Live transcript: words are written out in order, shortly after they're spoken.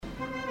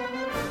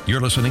You're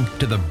listening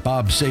to The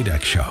Bob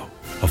Zadek Show,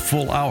 a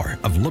full hour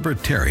of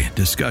libertarian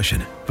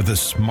discussion with the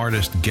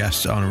smartest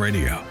guests on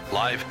radio.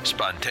 Live,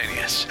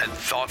 spontaneous, and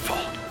thoughtful.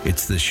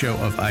 It's the show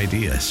of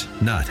ideas,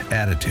 not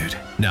attitude.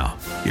 Now,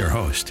 your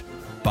host,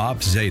 Bob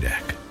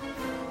Zadek.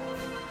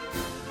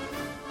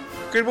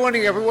 Good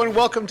morning, everyone.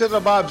 Welcome to the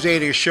Bob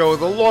Zadek Show,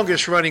 the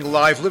longest-running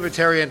live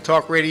libertarian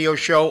talk radio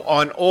show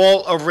on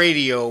all of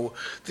radio.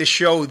 The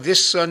show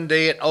this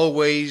Sunday and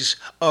always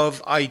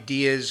of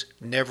ideas,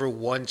 never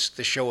once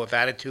the show of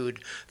attitude.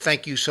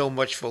 Thank you so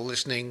much for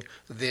listening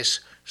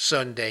this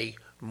Sunday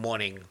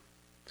morning.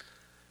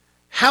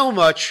 How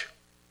much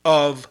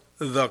of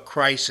the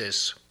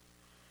crisis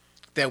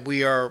that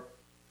we are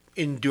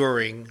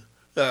enduring,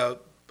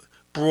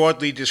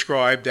 broadly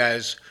described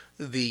as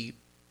the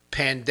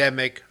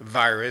pandemic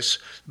virus,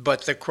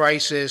 but the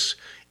crisis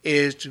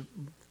is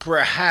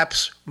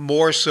perhaps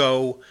more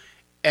so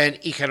an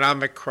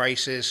economic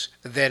crisis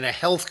than a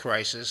health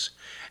crisis.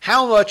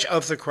 How much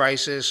of the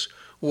crisis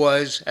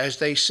was, as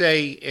they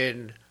say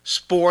in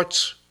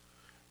sports,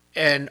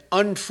 an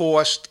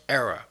unforced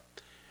error?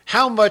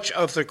 How much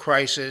of the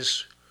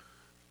crisis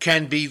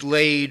can be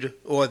laid,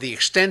 or the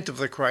extent of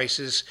the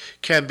crisis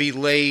can be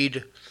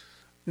laid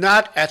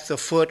not at the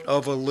foot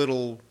of a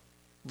little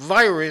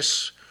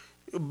virus,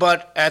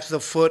 but at the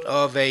foot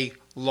of a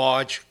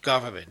large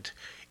government?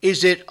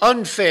 Is it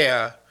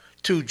unfair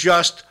to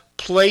just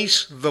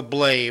place the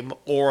blame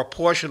or a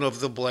portion of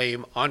the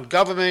blame on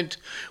government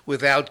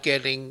without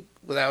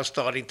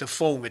starting to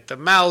foam at the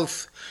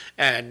mouth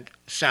and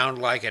sound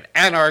like an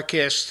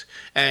anarchist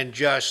and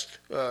just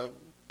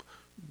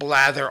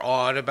blather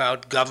on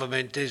about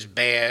government is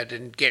bad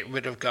and get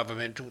rid of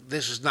government?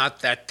 This is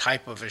not that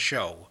type of a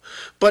show.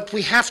 But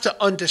we have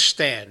to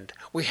understand.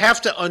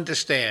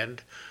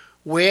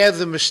 Where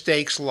the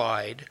mistakes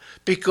lied,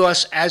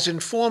 because as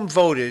informed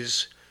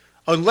voters,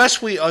 unless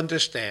we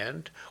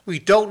understand, we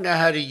don't know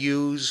how to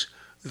use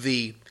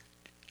the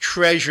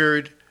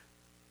treasured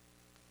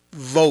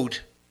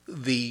vote,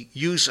 the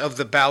use of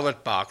the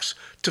ballot box,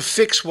 to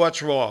fix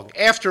what's wrong.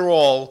 After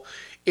all,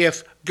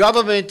 if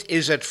government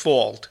is at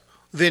fault,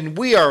 then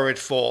we are at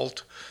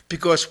fault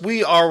because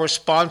we are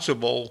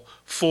responsible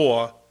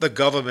for the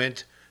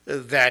government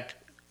that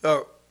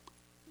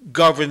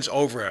governs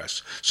over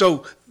us.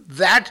 So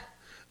that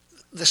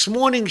this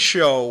morning's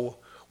show,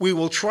 we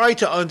will try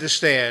to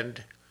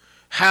understand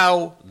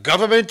how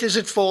government is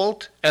at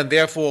fault, and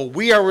therefore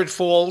we are at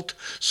fault,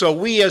 so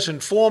we as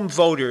informed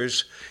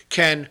voters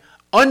can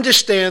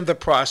understand the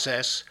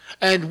process,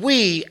 and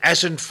we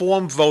as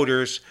informed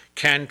voters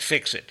can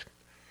fix it.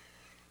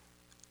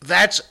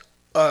 That's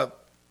a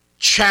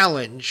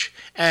challenge,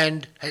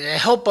 and to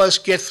help us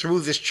get through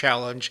this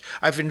challenge,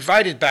 I've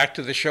invited back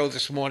to the show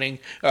this morning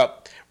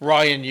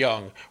Ryan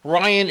Young.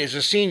 Ryan is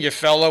a senior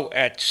fellow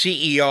at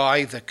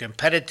CEI, the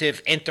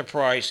Competitive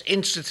Enterprise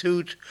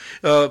Institute,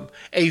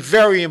 a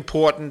very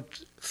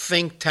important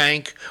think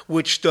tank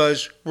which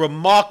does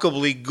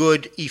remarkably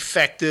good,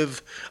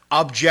 effective,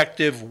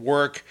 objective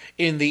work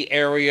in the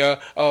area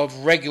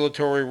of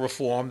regulatory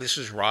reform. This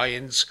is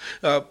Ryan's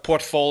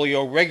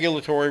portfolio: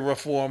 regulatory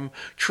reform,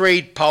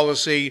 trade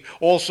policy,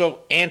 also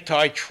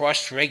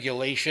antitrust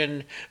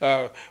regulation.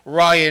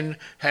 Ryan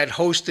had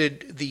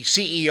hosted the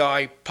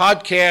CEI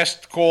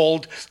podcast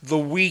called The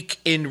Week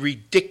in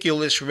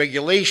Ridiculous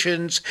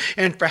Regulations,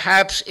 and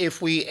perhaps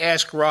if we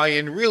ask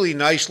Ryan really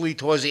nicely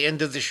towards the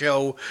end of the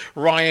show,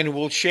 Ryan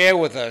will share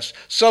with us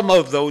some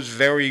of those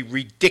very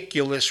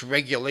ridiculous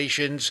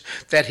regulations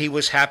that he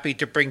was happy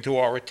to bring to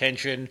our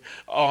attention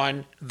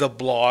on the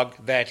blog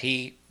that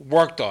he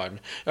worked on.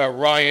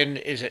 Ryan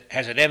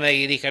has an MA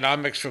in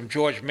economics from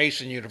George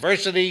Mason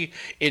University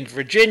in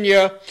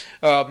Virginia,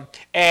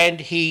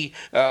 and his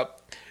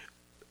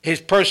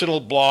personal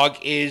blog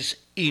is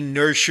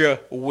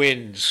Inertia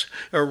Wins.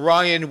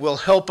 Ryan will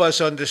help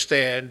us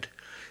understand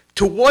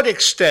to what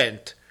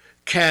extent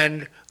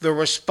can the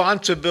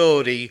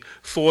responsibility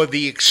for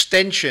the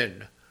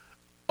extension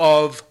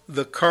of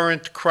the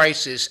current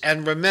crisis,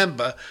 and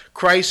remember,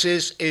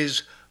 crisis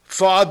is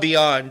far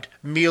beyond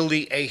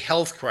merely a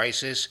health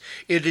crisis.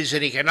 It is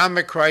an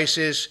economic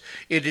crisis.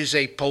 It is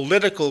a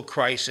political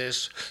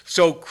crisis.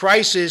 So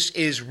crisis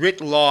is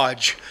writ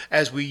large,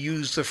 as we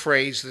use the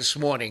phrase this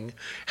morning.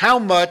 How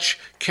much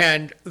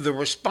can the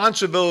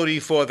responsibility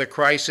for the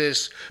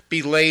crisis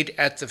be laid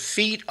at the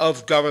feet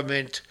of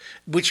government,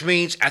 which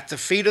means at the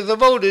feet of the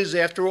voters?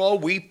 After all,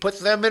 we put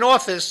them in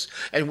office,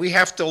 and we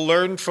have to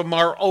learn from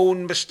our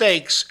own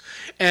mistakes.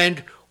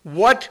 And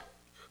what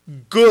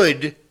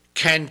good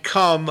can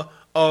come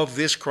of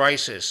this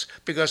crisis?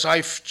 Because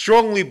I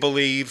strongly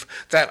believe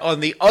that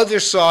on the other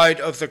side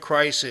of the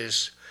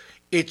crisis,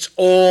 it's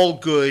all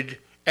good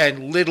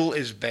and little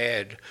is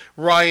bad.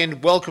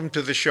 Ryan, welcome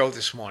to the show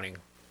this morning.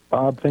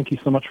 Bob, thank you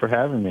so much for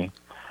having me.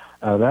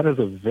 That is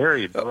a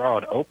very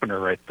broad opener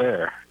right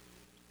there.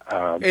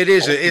 It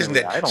is, isn't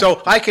it?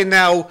 So I can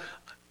now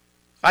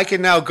I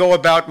can now go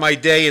about my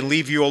day and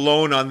leave you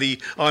alone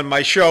on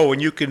my show,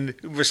 and you can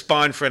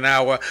respond for an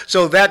hour.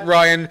 So that,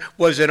 Ryan,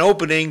 was an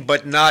opening,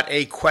 but not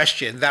a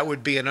question. That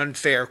would be an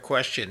unfair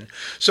question.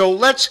 So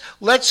let's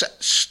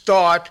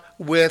start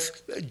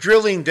with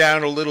drilling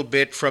down a little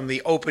bit from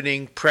the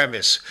opening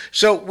premise.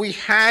 So we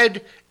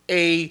had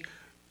a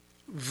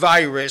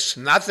virus,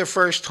 not the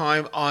first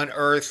time on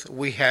Earth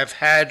we have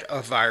had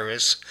a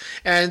virus,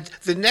 and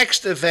the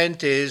next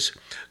event is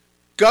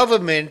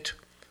government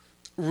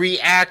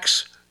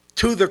reacts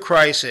to the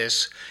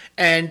crisis,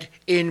 and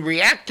in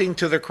reacting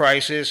to the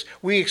crisis,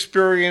 we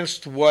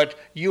experienced what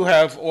you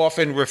have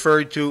often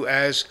referred to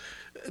as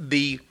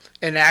the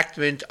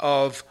enactment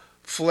of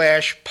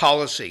flash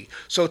policy.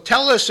 So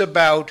tell us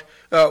about,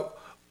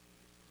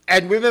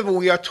 and remember,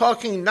 we are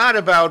talking not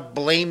about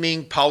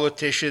blaming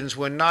politicians.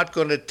 We're not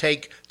going to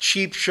take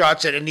cheap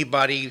shots at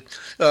anybody.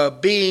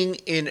 Being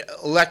in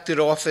elected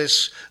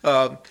office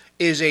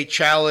is a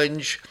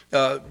challenge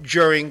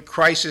during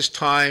crisis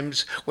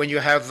times when you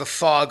have the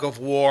fog of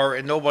war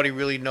and nobody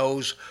really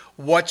knows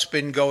what's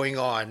been going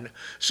on.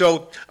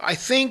 So I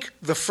think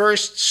the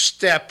first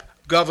step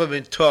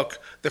government took,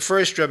 the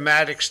first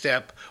dramatic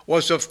step,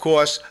 was, of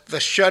course,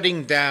 the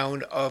shutting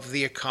down of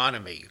the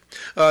economy.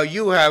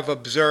 You have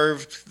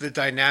observed the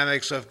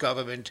dynamics of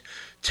government.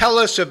 Tell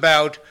us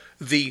about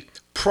the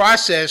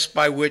process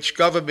by which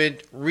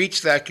government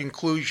reached that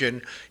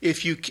conclusion.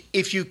 If you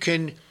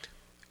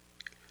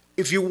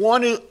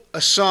want to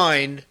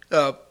assign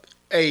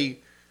a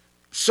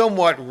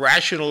somewhat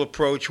rational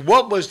approach,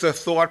 what was the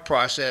thought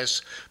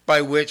process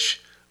by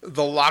which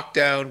the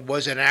lockdown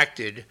was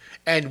enacted,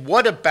 and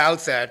what about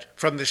that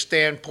from the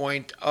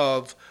standpoint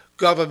of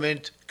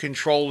government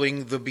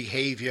controlling the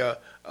behavior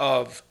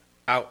of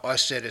our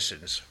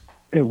citizens?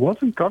 It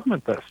wasn't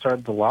government that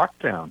started the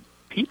lockdown.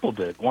 People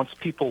did. Once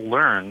people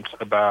learned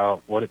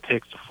about what it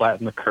takes to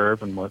flatten the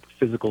curve and what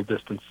physical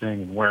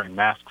distancing and wearing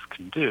masks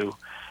can do,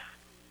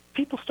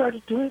 people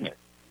started doing it.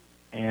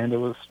 And it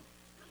was,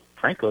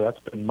 frankly, that's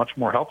been much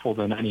more helpful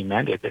than any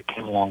mandate that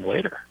came along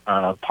later.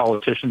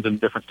 Politicians in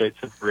different states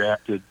have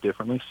reacted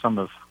differently. Some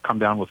have come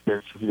down with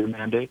very severe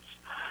mandates.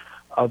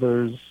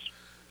 Others,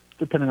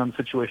 depending on the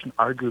situation,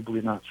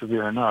 arguably not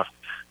severe enough.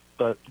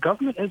 But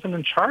government isn't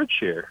in charge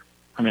here.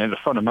 I mean, at a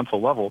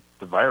fundamental level,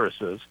 the virus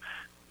is.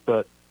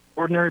 But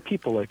ordinary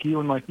people like you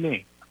and like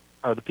me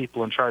are the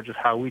people in charge of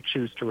how we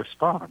choose to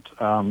respond,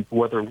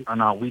 whether or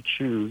not we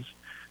choose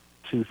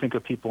to think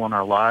of people in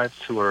our lives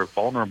who are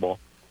vulnerable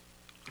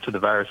to the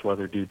virus,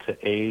 whether due to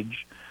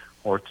age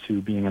or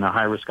to being in a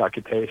high-risk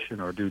occupation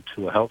or due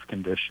to a health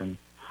condition.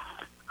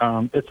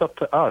 It's up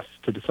to us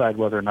to decide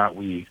whether or not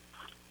we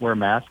wear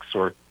masks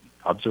or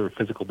observe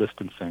physical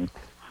distancing.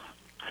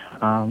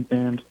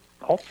 And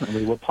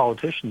ultimately what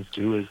politicians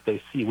do is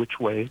they see which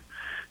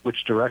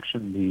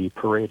direction the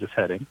parade is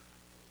heading,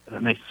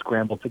 and they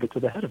scramble to get to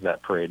the head of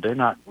that parade. They're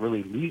not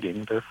really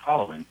leading, they're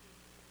following.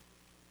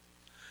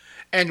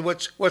 And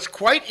what's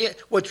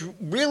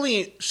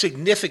really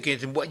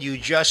significant in what you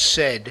just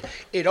said,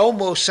 it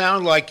almost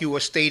sounded like you were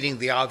stating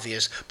the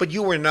obvious, but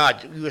you were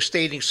not. You were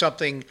stating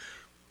something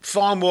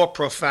far more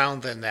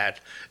profound than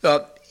that.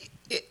 The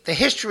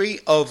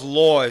history of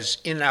laws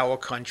in our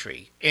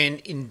country, and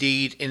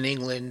indeed in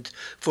England,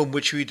 from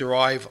which we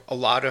derive a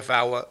lot of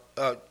our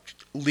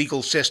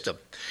legal system,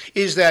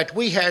 is that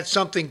we had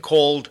something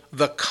called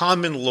the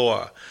common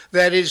law.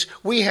 That is,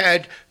 we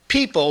had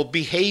people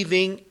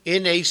behaving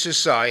in a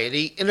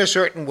society in a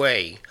certain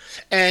way,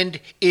 and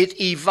it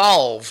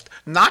evolved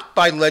not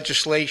by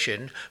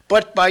legislation,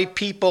 but by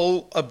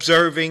people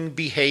observing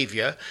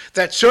behavior,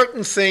 that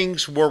certain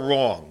things were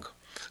wrong.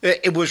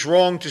 It was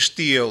wrong to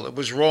steal, it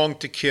was wrong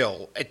to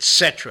kill,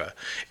 etc.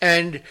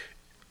 And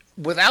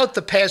without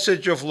the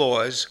passage of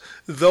laws,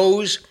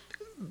 those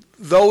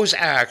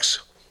acts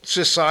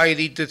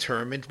society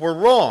determined were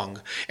wrong.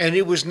 And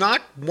it was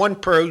not one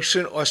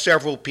person or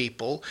several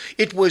people.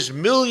 It was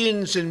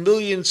millions and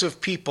millions of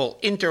people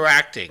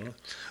interacting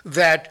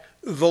that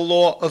the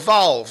law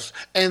evolves.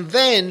 And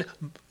then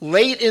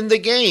late in the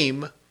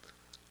game,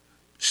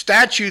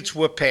 statutes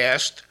were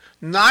passed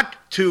not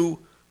to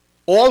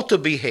alter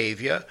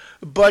behavior,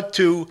 but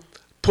to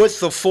put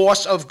the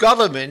force of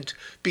government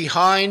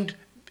behind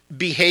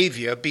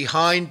behavior,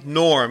 behind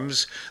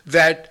norms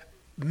that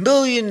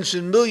millions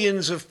and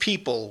millions of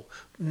people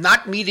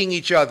not meeting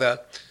each other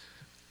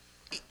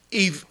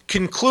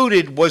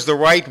concluded was the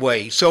right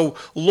way. So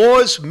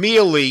laws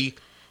merely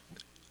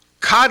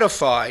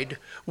codified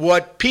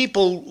what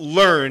people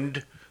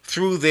learned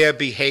through their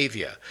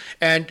behavior.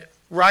 And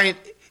Ryan,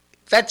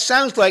 that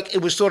sounds like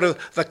it was sort of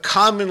the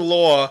common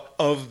law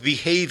of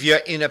behavior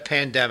in a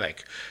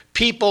pandemic.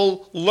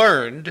 People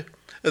learned,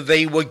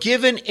 they were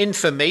given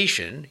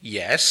information,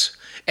 yes,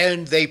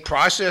 and they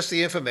processed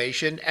the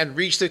information and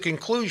reached a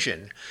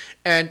conclusion.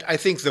 And I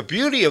think the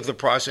beauty of the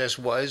process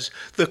was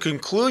the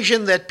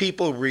conclusion that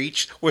people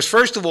reached was,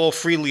 first of all,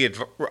 freely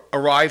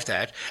arrived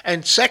at,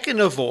 and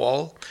second of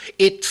all,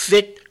 it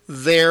fit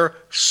their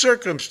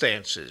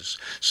circumstances.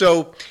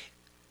 So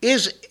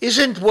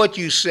isn't what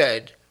you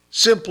said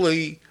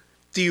simply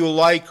Do you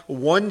like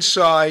one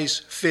size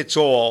fits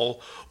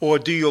all, or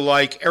do you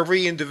like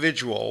every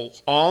individual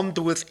armed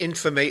with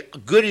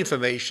good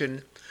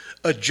information,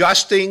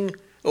 adjusting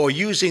or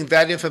using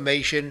that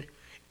information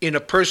in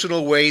a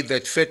personal way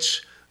that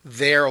fits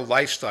their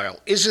lifestyle?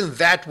 Isn't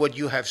that what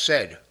you have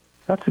said?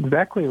 That's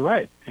exactly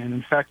right. And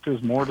in fact,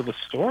 there's more to the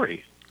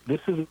story.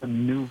 This is a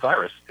new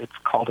virus. It's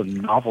called a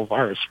novel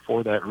virus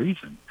for that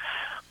reason.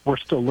 We're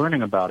still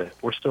learning about it.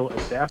 We're still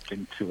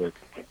adapting to it.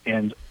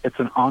 And it's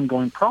an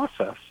ongoing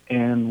process.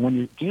 And when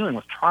you're dealing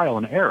with trial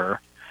and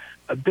error,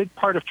 a big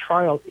part of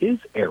trial is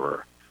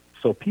error.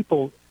 So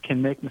people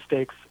can make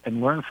mistakes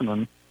and learn from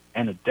them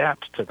and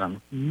adapt to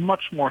them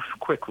much more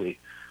quickly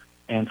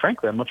and,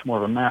 frankly, on much more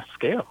of a mass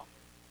scale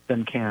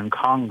than can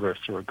Congress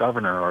or a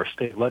governor or a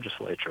state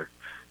legislature.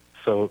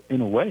 So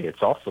in a way,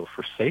 it's also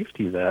for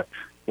safety that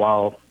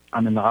while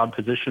I'm in the odd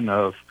position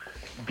of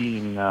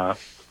being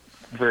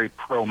very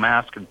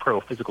pro-mask and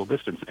pro-physical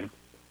distancing,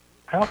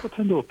 I also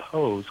tend to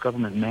oppose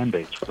government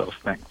mandates for those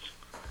things.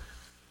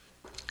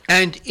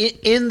 And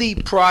in the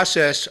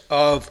process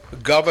of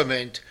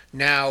government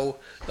now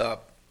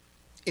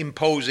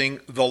imposing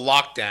the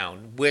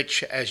lockdown,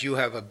 which, as you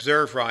have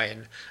observed,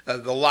 Ryan, the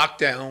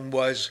lockdown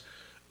was,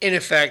 in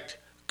effect,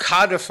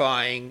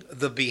 codifying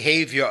the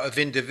behavior of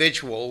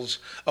individuals,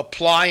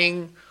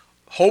 applying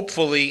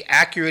hopefully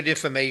accurate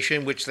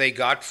information, which they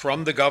got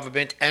from the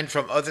government and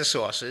from other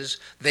sources.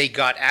 They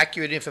got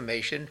accurate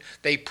information.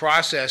 They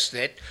processed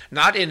it,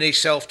 not in a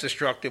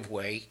self-destructive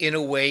way, in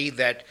a way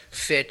that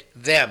fit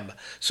them.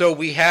 So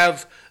we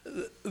have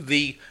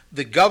the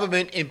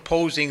government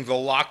imposing the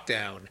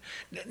lockdown.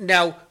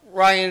 Now,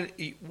 Ryan,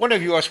 one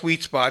of your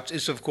sweet spots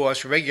is, of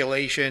course,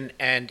 regulation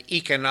and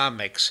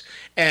economics.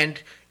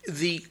 And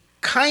the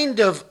kind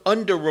of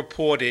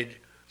underreported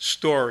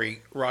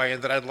story,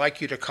 Ryan, that I'd like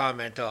you to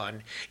comment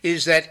on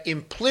is that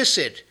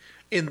implicit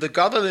in the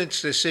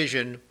government's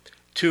decision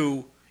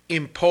to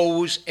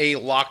impose a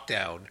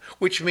lockdown,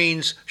 which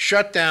means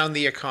shut down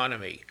the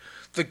economy,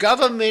 the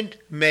government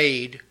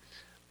made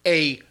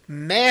a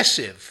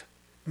massive,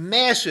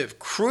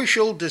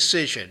 crucial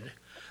decision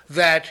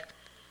that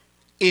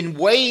in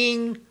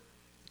weighing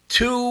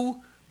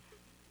two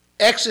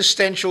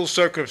existential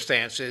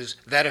circumstances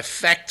that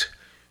affect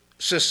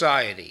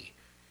society,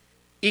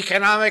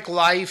 economic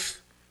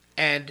life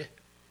and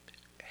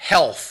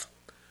health,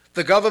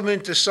 the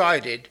government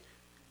decided,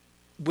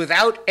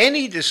 without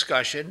any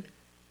discussion,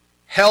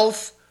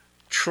 health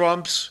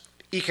trumps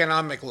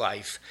economic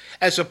life,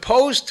 as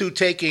opposed to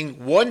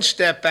taking one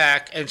step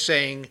back and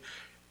saying,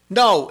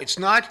 no, it's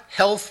not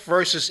health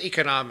versus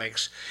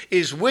economics,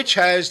 is which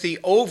has the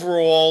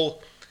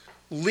overall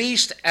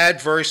least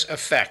adverse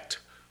effect,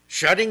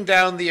 shutting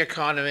down the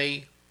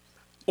economy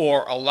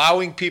or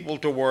allowing people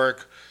to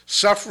work,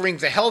 suffering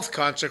the health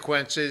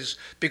consequences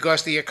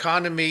because the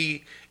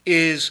economy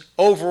is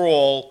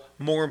overall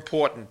more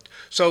important.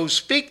 So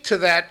speak to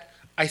that,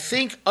 I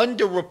think,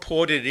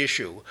 underreported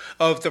issue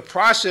of the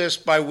process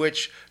by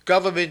which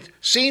government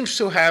seems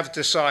to have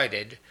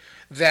decided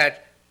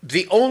that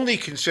the only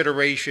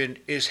consideration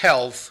is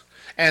health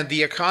and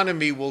the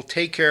economy will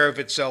take care of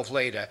itself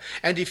later.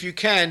 And if you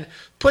can,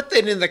 put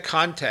that in the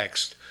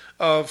context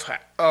of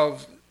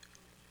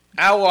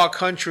how our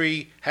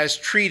country has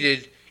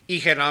treated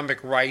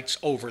economic rights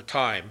over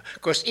time,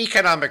 because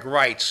economic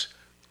rights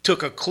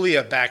took a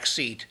clear back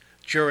seat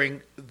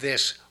during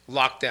this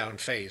lockdown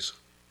phase.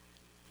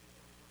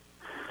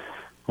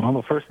 Well,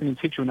 the first thing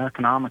to teach you in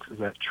economics is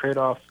that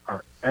trade-offs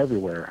are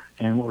everywhere.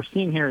 And what we're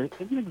seeing here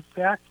isn't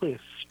exactly a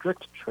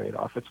strict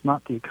trade-off. It's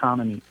not the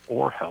economy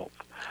or health.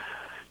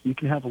 You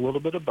can have a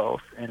little bit of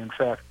both. And in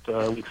fact,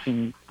 we've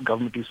seen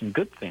government do some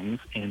good things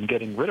in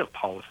getting rid of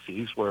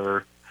policies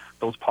where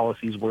those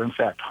policies were in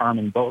fact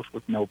harming both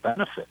with no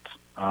benefit.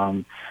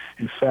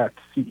 In fact,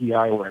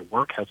 CEI, where I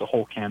work, has a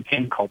whole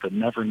campaign called the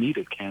Never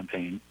Needed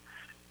campaign,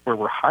 where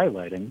we're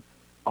highlighting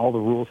all the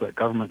rules that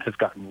government has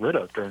gotten rid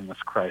of during this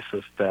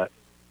crisis that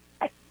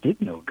did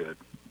no good.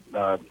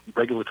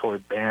 Regulatory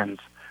bans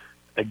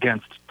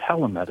against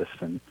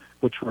telemedicine,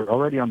 which were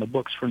already on the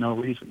books for no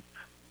reason.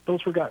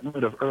 Those were gotten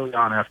rid of early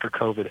on after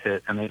COVID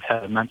hit, and they've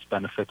had immense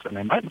benefits, and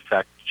they might in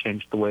fact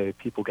change the way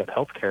people get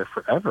health care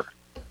forever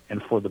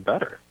and for the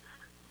better.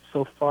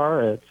 So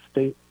far at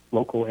state,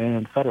 local,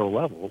 and federal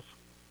levels,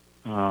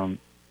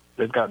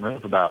 they've gotten rid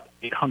of about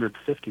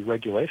 850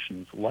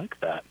 regulations like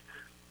that.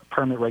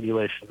 Permit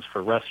regulations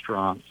for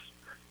restaurants,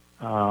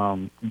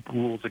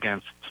 rules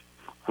against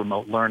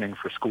remote learning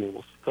for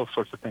schools, those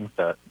sorts of things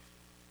that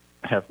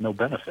have no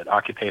benefit.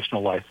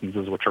 Occupational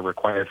licenses, which are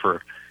required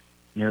for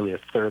nearly a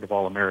third of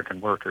all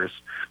American workers.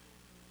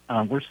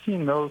 We're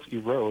seeing those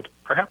erode,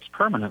 perhaps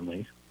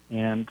permanently,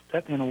 and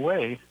that, in a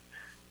way,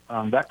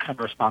 that kind of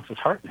response is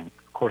heartening.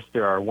 Of course,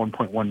 there are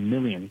 1.1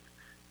 million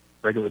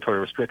regulatory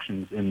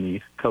restrictions in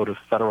the Code of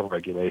Federal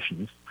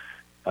Regulations,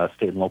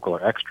 state and local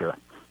are extra.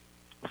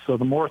 So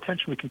the more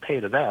attention we can pay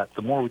to that,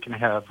 the more we can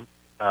have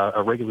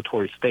a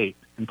regulatory state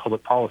and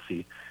public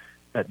policy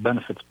that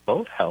benefits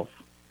both health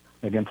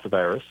against the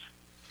virus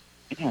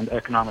and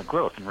economic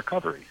growth and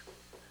recovery.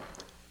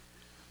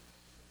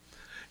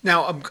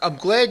 Now, I'm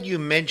glad you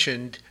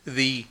mentioned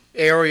the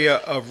area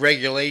of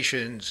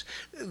regulations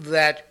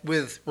that,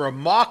 with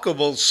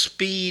remarkable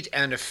speed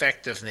and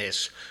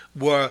effectiveness,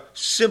 were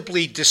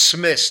simply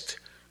dismissed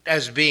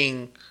as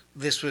being,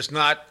 this was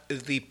not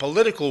the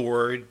political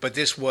word, but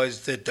this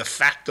was the de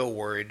facto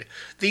word.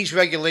 These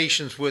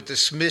regulations were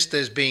dismissed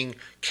as being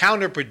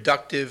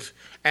counterproductive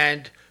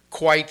and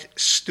quite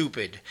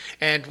stupid.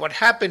 And what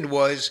happened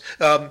was,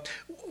 well,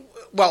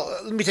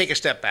 let me take a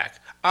step back.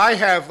 I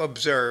have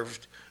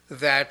observed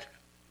that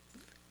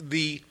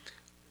the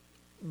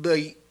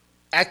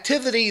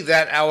activity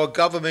that our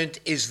government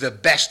is the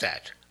best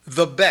at,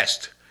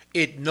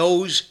 it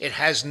knows it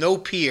has no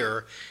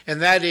peer, and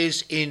that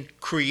is in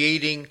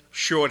creating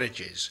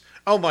shortages.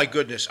 Oh my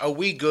goodness, are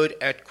we good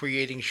at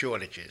creating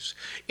shortages?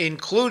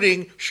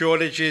 Including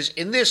shortages,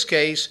 in this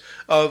case,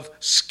 of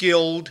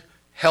skilled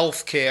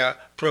healthcare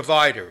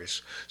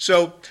providers.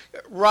 So,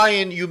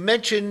 Ryan, you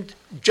mentioned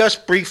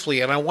just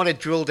briefly, and I want to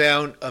drill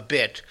down a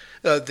bit,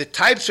 the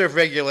types of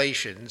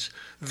regulations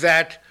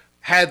that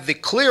had the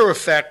clear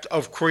effect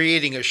of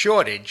creating a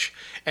shortage,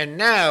 and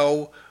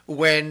now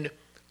when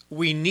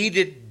we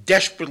needed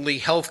desperately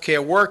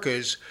healthcare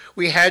workers,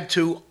 we had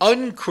to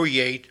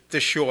uncreate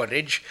the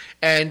shortage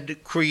and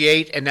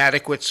create an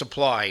adequate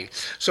supply.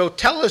 So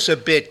tell us a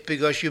bit,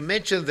 because you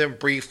mentioned them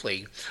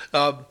briefly.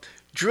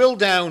 Drill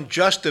down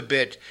just a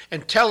bit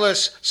and tell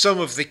us some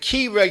of the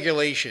key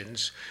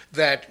regulations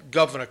that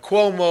Governor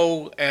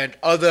Cuomo and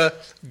other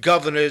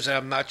governors, and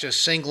I'm not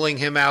just singling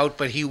him out,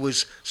 but he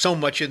was so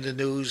much in the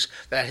news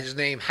that his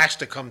name has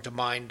to come to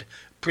mind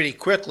pretty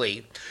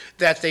quickly,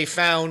 that they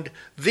found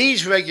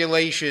these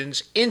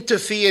regulations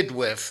interfered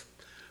with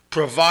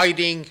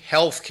providing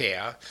health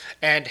care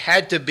and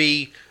had to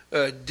be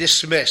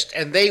dismissed.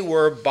 And they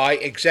were, by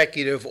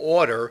executive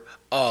order,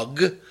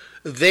 UGG,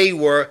 they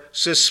were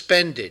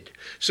suspended.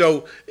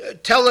 So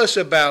tell us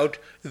about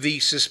the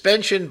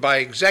suspension by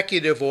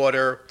executive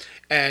order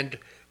and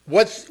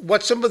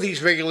what some of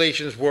these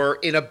regulations were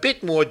in a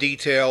bit more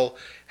detail,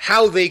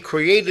 how they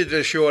created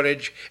a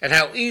shortage, and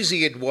how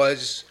easy it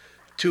was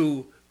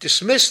to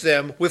dismiss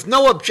them with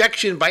no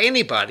objection by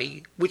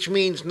anybody, which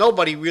means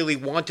nobody really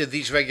wanted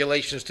these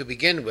regulations to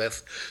begin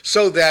with,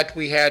 so that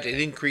we had an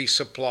increased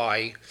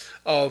supply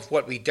of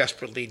what we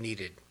desperately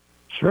needed.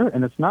 Sure,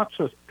 and it's not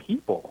just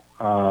people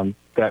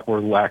that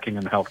were lacking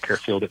in the healthcare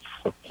field, it's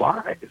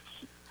supplies.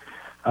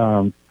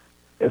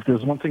 If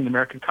there's one thing the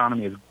American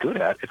economy is good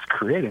at, it's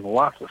creating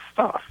lots of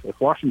stuff. If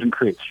Washington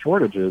creates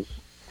shortages,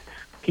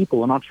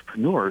 people and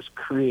entrepreneurs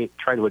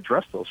try to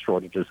address those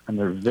shortages, and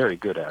they're very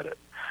good at it.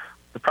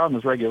 The problem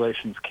is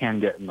regulations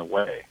can get in the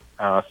way.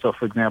 So,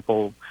 for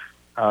example,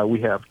 we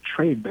have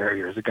trade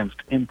barriers against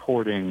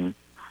importing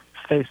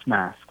face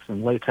masks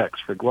and latex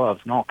for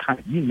gloves and all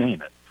kinds, you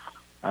name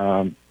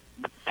it.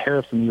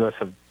 Tariffs in the U.S.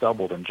 have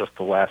doubled in just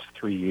the last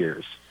 3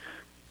 years,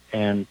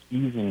 and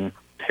easing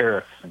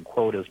tariffs and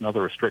quotas and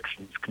other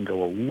restrictions can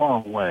go a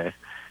long way,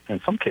 and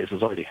in some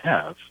cases already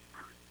have,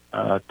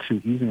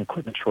 to easing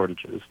equipment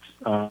shortages.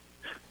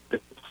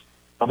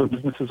 Other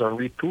businesses are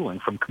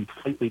retooling from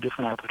completely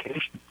different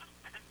applications.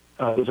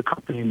 There's a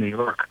company in New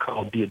York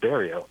called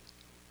D'Addario,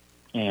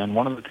 and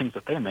one of the things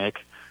that they make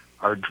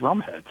are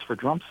drum heads for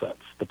drum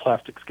sets, the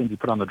plastic skins you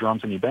put on the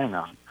drums and you bang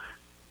on.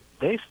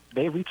 They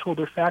retooled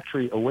their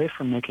factory away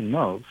from making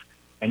those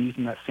and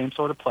using that same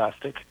sort of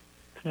plastic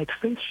to make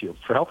face shields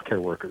for healthcare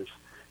workers.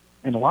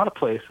 In a lot of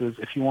places,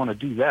 if you want to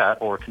do that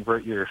or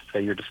convert your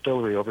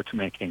distillery over to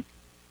making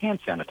hand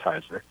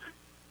sanitizer,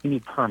 you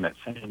need permits,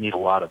 and you need a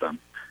lot of them.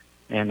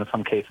 And in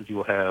some cases, you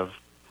will have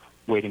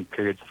waiting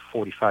periods of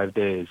 45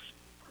 days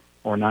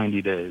or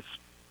 90 days.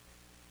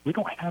 We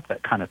don't have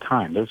that kind of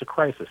time. There's a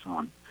crisis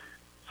on.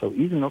 So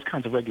easing those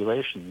kinds of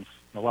regulations,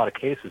 in a lot of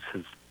cases,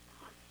 has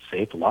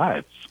saved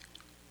lives.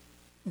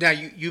 Now,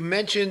 you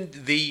mentioned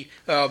the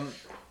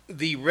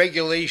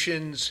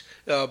regulations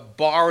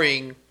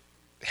barring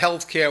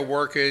healthcare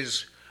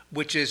workers,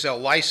 which is a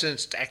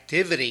licensed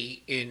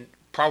activity in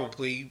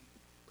probably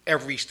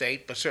every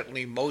state, but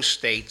certainly most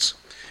states,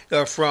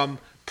 from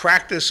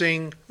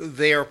practicing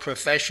their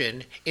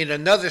profession in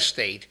another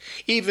state,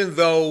 even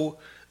though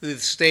the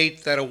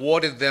state that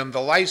awarded them the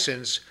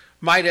license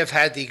might have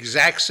had the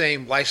exact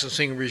same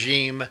licensing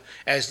regime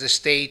as the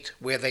state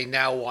where they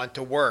now want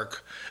to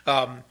work.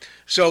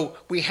 So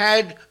we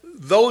had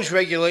those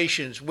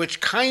regulations,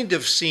 which kind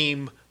of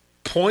seem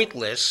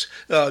pointless.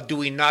 Do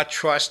we not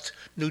trust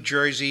New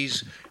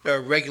Jersey's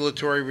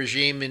regulatory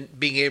regime in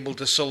being able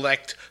to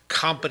select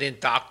competent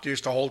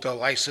doctors to hold a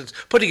license?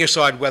 Putting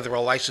aside whether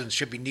a license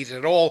should be needed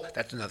at all,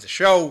 that's another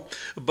show.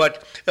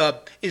 But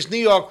is New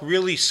York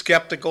really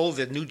skeptical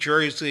that New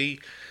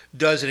Jersey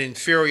does an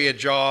inferior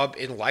job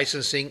in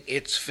licensing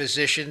its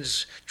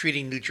physicians,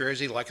 treating New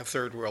Jersey like a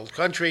third world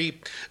country?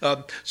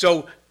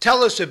 So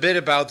tell us a bit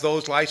about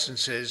those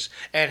licenses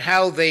and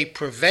how they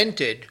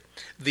prevented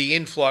the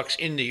influx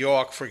in New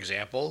York, for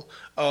example,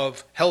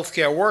 of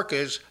healthcare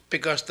workers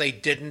because they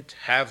didn't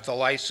have the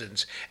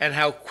license, and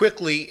how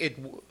quickly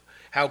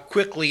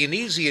and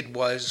easy it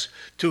was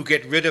to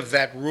get rid of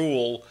that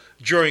rule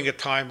during a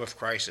time of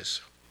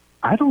crisis.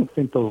 I don't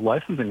think those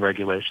licensing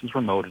regulations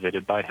were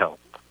motivated by health.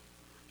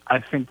 I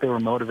think they were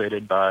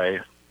motivated by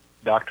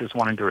doctors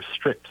wanting to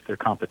restrict their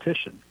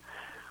competition.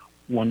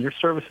 When your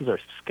services are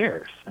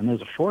scarce and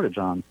there's a shortage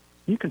on,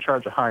 you can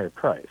charge a higher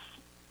price.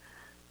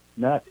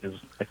 That is,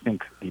 I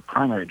think, the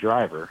primary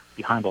driver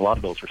behind a lot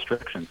of those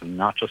restrictions, and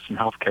not just in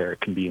healthcare.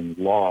 It can be in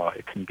law.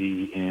 It can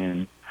be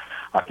in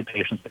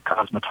occupations like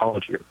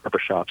cosmetology or barber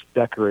shops,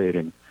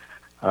 decorating.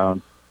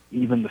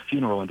 Even the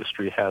funeral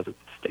industry has its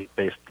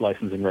state-based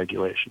licensing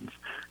regulations.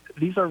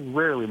 These are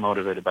rarely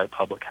motivated by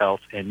public health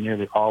and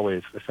nearly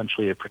always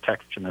essentially a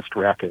protectionist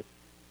racket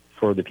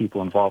for the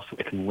people involved so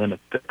they can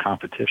limit the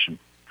competition.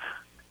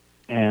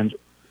 And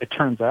it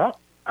turns out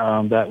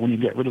that when you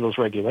get rid of those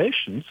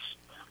regulations,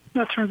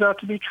 that turns out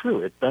to be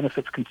true. It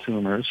benefits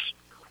consumers.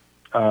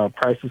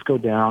 Prices go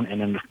down,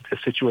 and in a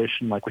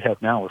situation like we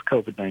have now with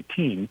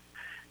COVID-19,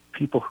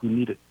 people who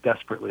need it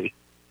desperately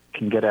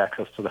can get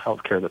access to the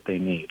health care that they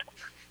need.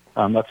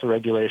 That's a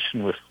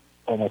regulation with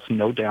almost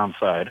no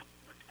downside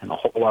and a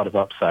whole lot of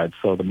upside.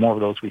 So the more of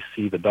those we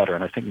see, the better.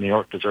 And I think New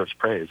York deserves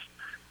praise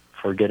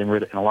for getting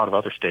rid of, and a lot of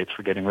other states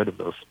for getting rid of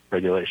those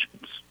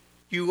regulations.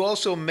 You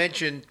also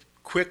mentioned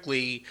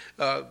quickly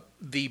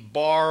the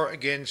bar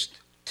against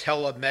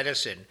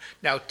telemedicine.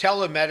 Now,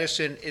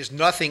 telemedicine is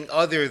nothing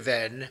other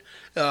than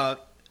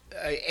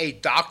a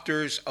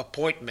doctor's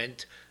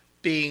appointment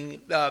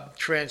being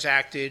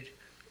transacted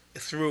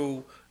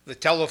through the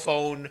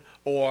telephone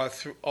or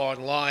through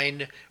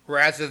online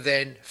rather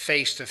than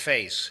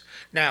face-to-face.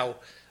 Now,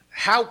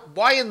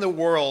 why in the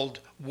world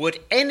would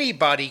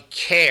anybody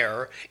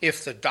care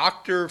if the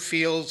doctor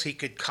feels he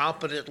could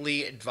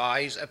competently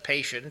advise a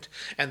patient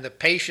and the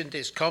patient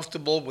is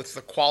comfortable with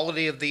the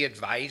quality of the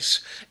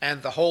advice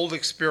and the whole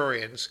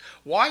experience?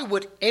 Why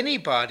would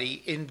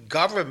anybody in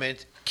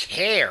government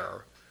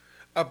care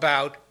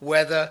about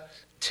whether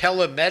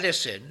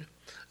telemedicine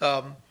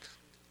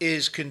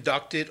is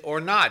conducted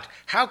or not?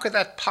 How could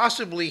that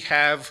possibly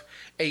have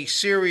a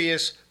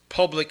serious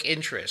public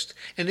interest?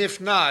 And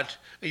if not,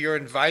 you're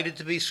invited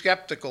to be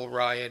skeptical,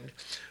 Ryan.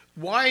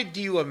 Why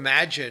do you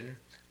imagine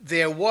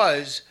there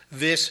was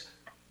this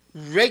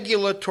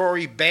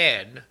regulatory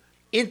ban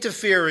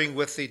interfering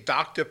with the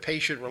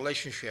doctor-patient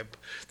relationship,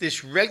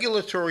 this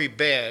regulatory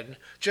ban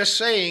just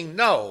saying,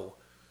 no,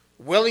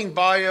 willing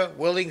buyer,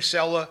 willing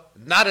seller,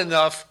 not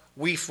enough,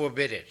 we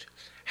forbid it?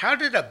 How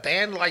did a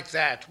ban like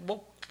that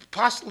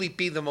possibly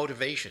be the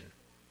motivation?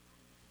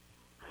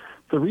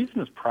 The reason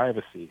is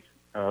privacy.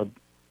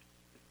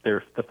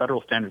 The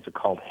federal standards are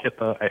called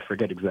HIPAA. I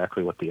forget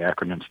exactly what the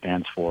acronym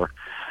stands for,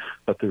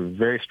 but they're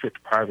very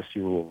strict privacy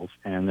rules,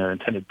 and they're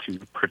intended to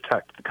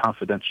protect the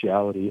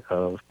confidentiality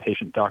of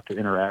patient-doctor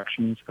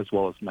interactions as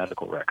well as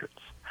medical records.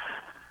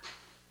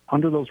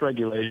 Under those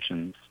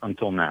regulations,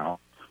 until now,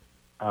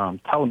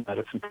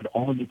 telemedicine could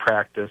only be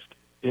practiced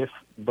if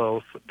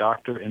both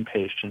doctor and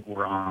patient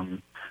were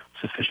on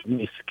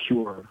sufficiently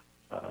secure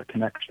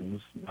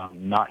connections,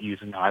 not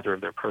using either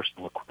of their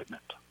personal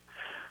equipment.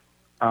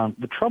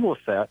 The trouble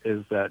with that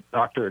is that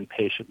doctor and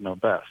patient know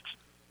best,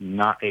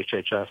 not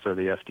HHS or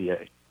the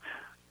FDA.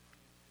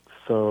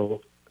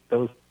 So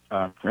the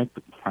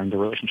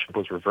relationship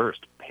was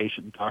reversed.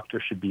 Patient and doctor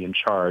should be in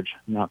charge,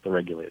 not the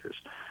regulators.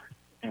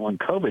 And when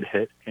COVID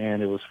hit,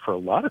 and it was for a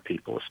lot of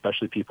people,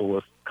 especially people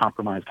with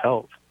compromised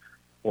health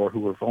or who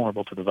were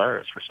vulnerable to the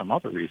virus for some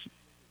other reason,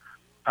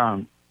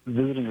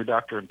 visiting your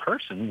doctor in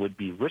person would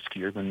be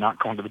riskier than not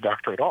going to the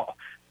doctor at all.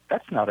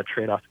 That's not a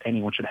trade-off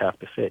anyone should have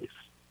to face.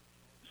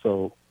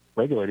 So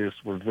regulators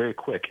were very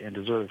quick and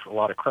deserve a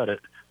lot of credit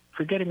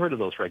for getting rid of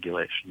those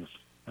regulations.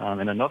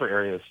 And another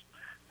area is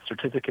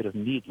certificate of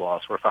need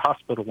laws, where if a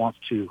hospital wants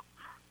to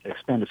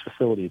expand its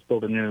facilities,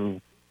 build a new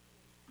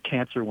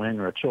cancer wing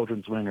or a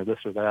children's wing or this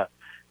or that,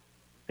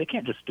 they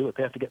can't just do it.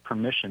 They have to get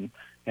permission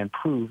and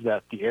prove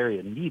that the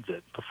area needs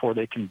it before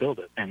they can build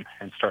it and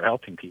start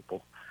helping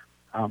people.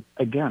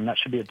 Again, that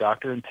should be a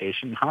doctor and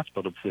patient and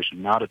hospital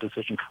decision, not a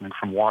decision coming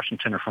from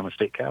Washington or from a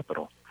state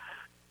capital.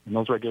 And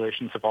those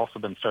regulations have also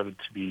been started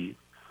to be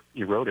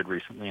eroded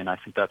recently, and I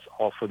think that's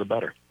all for the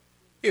better.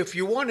 If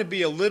you want to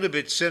be a little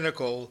bit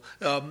cynical,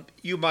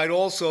 you might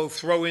also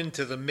throw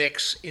into the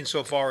mix,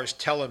 insofar as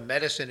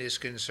telemedicine is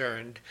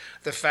concerned,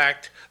 the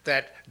fact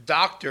that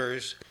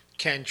doctors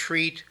can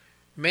treat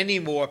many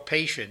more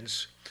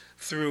patients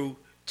through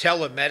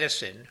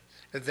telemedicine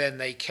than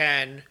they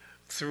can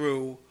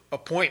through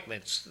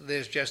appointments.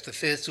 There's just the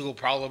physical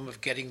problem of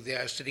getting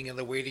there, sitting in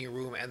the waiting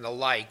room and the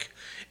like.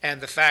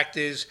 And the fact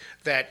is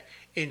that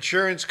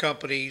insurance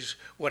companies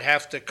would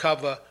have to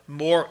cover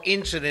more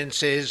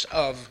incidences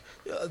of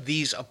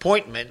these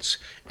appointments,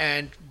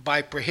 and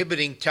by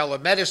prohibiting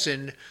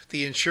telemedicine,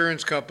 the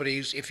insurance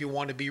companies, if you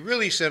want to be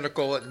really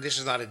cynical, and this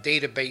is not a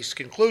data-based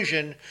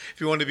conclusion,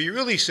 if you want to be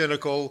really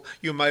cynical,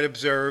 you might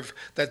observe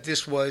that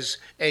this was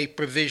a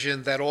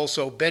provision that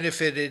also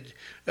benefited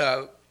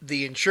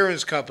the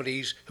insurance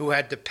companies who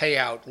had to pay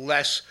out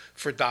less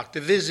for doctor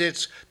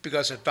visits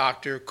because a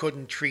doctor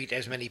couldn't treat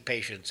as many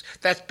patients.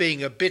 That's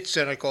being a bit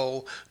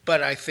cynical,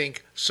 but I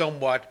think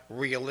somewhat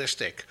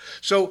realistic.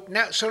 So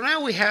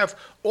now we have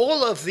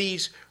all of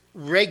these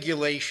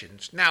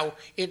regulations. Now,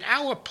 in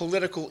our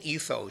political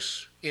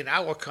ethos in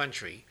our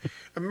country,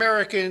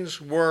 Americans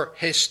were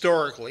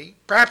historically,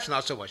 perhaps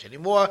not so much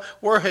anymore,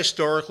 were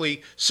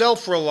historically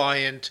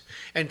self-reliant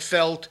and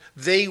felt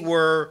they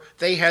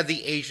had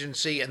the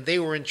agency and they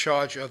were in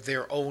charge of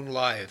their own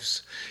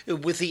lives.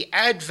 With the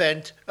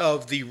advent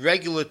of the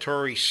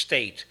regulatory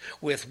state,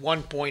 with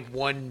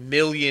 1.1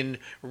 million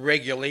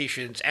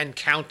regulations and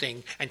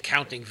counting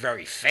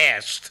very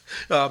fast,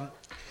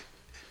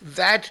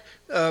 that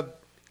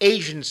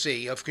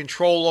agency of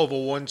control over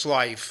one's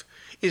life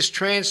is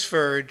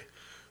transferred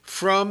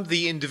from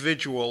the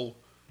individual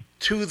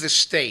to the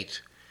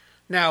state.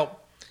 Now,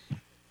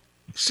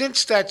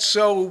 since that's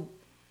so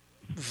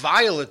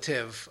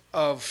violative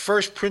of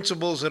first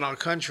principles in our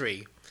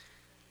country,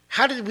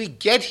 how did we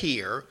get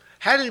here?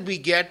 How did we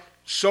get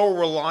so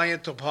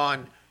reliant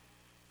upon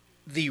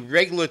the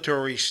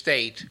regulatory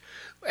state?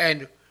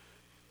 And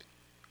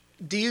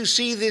do you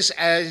see this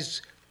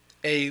as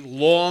a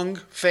long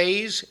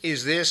phase?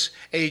 Is this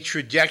a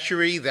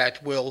trajectory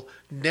that will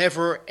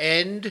never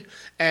end?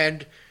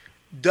 And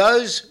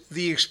does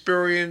the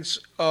experience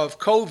of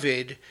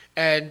COVID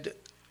and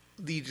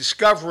the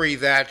discovery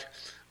that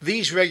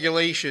these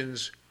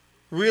regulations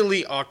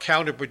really are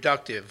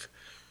counterproductive,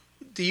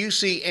 do you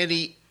see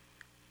any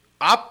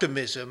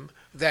optimism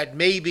that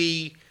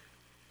maybe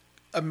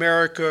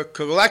America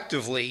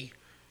collectively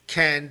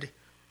can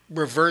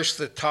reverse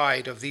the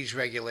tide of these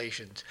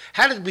regulations?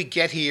 How did we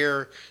get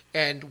here,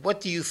 and what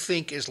do you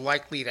think is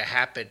likely to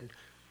happen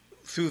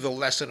through the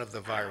lesson of the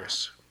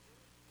virus?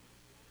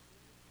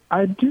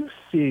 I do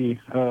see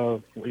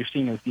what you're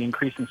seeing as the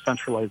increasing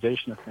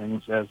centralization of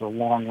things as a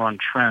long-run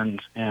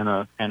trend and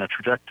a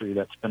trajectory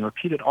that's been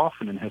repeated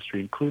often in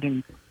history,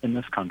 including in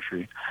this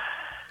country.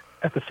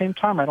 At the same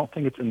time, I don't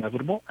think it's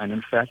inevitable, and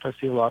in fact, I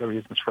see a lot of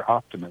reasons for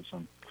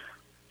optimism.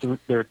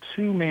 There are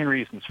two main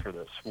reasons for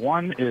this.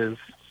 One is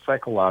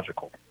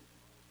psychological.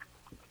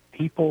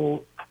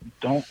 People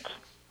don't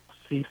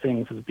see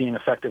things as being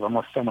effective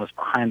unless someone is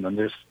behind them.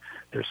 There's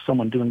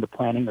someone doing the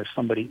planning. There's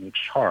somebody in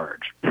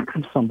charge.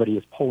 Somebody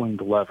is pulling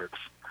the levers.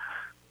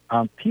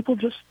 People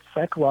just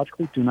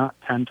psychologically do not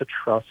tend to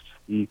trust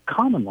the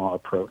common law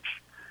approach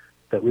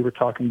that we were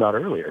talking about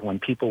earlier, when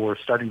people were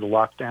starting to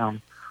lock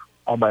down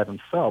all by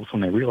themselves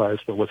when they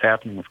realized what was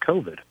happening with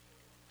COVID.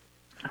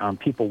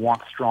 People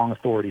want strong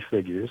authority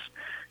figures.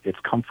 It's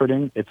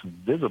comforting. It's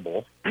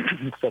visible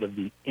instead of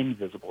the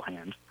invisible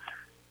hand.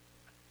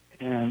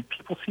 And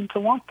people seem to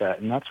want that.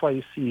 And that's why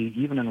you see,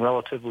 even in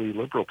relatively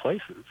liberal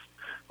places,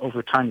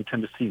 over time you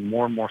tend to see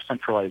more and more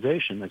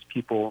centralization as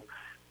people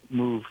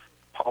move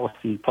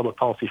public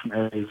policy from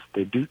areas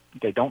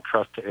they don't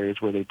trust to areas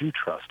where they do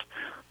trust.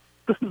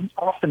 This is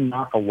often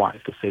not a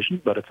wise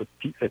decision, but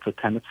it's a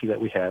tendency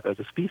that we have as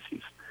a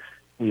species.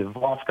 We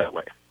evolved that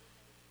way.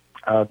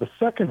 The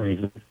second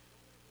reason,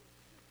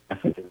 I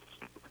think, is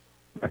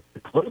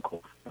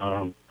political.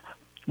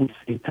 We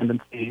see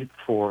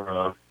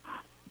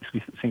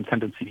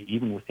tendency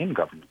even within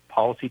government.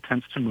 Policy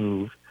tends to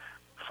move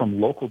from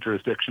local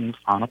jurisdictions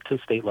on up to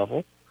the state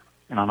level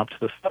and on up to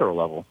the federal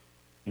level.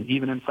 And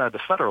even inside the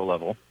federal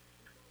level,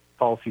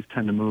 policies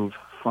tend to move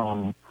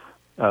from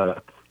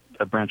a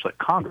branch like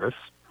Congress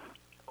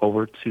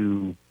over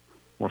to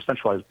more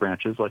centralized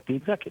branches like the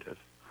executive.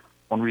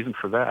 One reason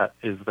for that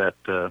is that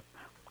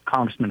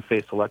congressmen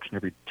face election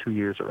every 2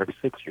 years or every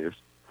 6 years.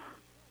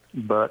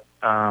 But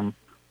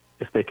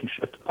if they can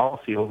shift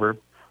policy over,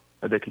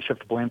 or they can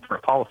shift blame for a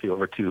policy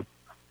over to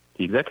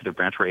the executive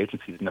branch where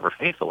agencies never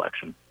face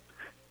election,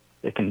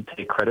 they can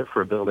take credit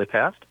for a bill they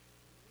passed,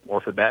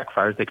 or if it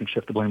backfires, they can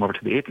shift the blame over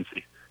to the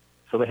agency.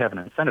 So they have an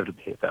incentive to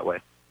behave that way.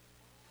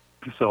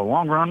 So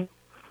long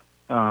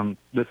run,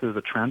 this is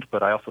a trend,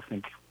 but I also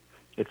think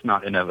it's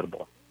not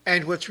inevitable.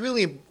 And what's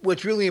really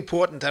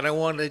important, and I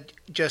want to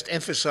just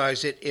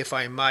emphasize it, if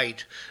I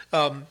might,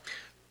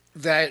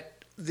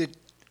 that the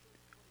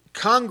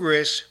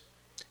Congress,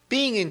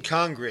 being in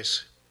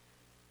Congress,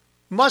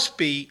 must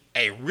be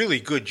a really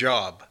good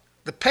job.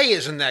 The pay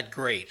isn't that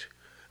great,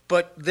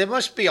 but there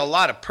must be a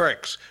lot of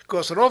perks,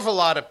 because an awful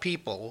lot of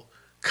people,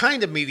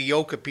 kind of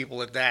mediocre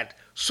people at that,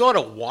 sort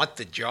of want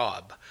the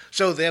job.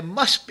 So there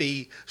must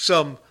be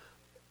some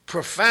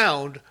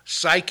profound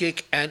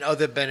psychic and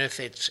other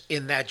benefits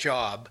in that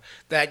job,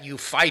 that you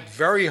fight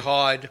very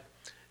hard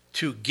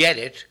to get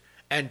it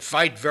and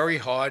fight very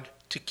hard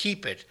to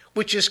keep it,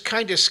 which is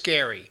kind of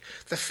scary.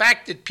 The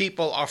fact that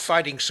people are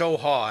fighting so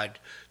hard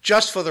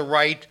just for the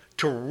right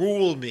to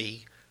rule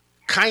me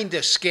kind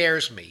of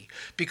scares me,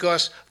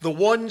 because the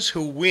ones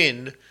who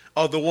win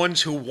are the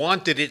ones who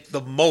wanted it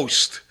the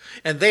most,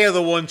 and they are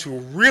the ones who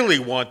really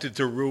wanted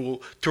to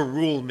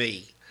rule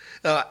me.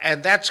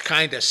 And that's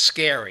kind of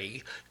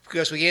scary,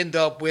 because we end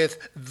up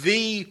with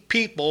the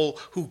people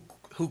who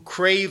who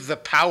crave the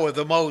power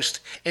the most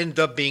end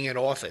up being in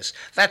office.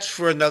 That's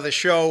for another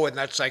show, and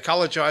that's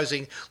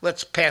psychologizing.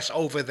 Let's pass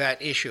over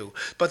that issue.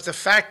 But the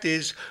fact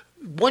is,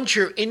 once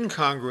you're in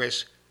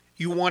Congress,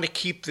 you want to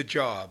keep the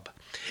job.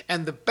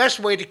 And the best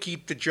way to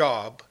keep the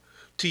job,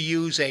 to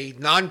use a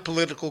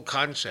non-political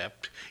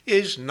concept,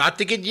 is not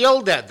to get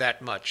yelled at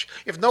that much.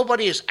 If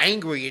nobody is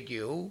angry at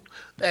you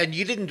and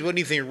you didn't do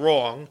anything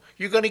wrong,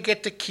 you're going to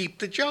get to keep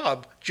the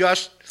job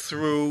just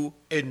through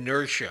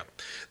inertia.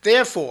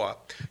 Therefore,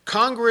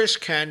 Congress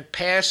can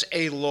pass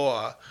a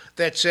law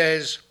that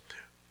says,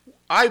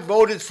 I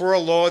voted for a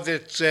law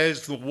that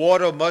says the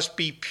water must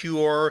be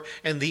pure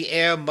and the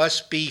air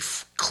must be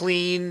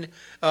clean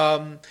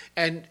and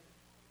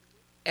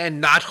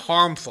not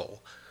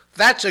harmful.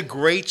 That's a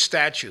great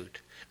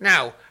statute.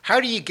 Now, how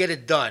do you get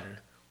it done?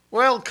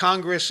 Well,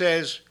 Congress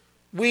says,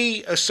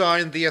 we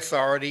assign the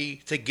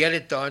authority to get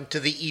it done to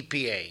the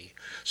EPA.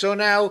 So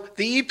now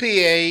the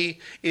EPA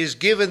is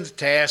given the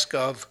task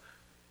of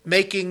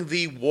making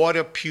the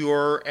water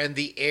pure and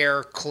the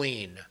air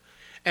clean.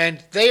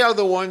 And they are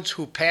the ones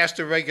who pass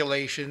the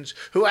regulations,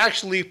 who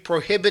actually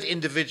prohibit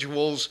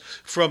individuals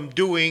from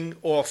doing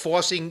or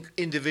forcing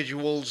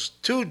individuals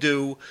to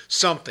do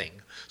something.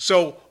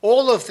 So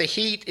all of the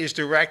heat is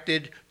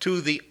directed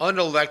to the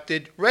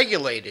unelected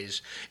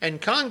regulators.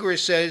 And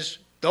Congress says,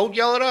 don't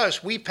yell at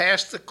us. We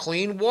passed the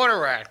Clean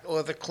Water Act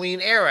or the Clean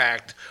Air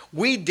Act.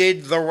 We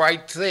did the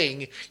right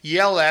thing.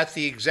 Yell at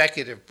the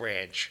executive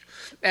branch.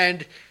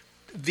 And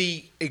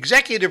the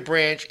executive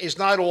branch is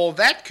not all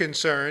that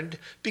concerned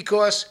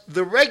because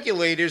the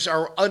regulators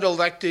are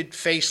unelected,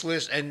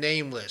 faceless, and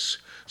nameless.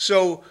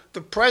 So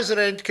the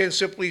president can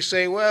simply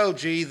say, well,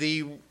 gee,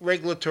 the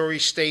regulatory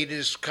state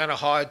is kind of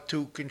hard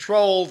to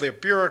control. They're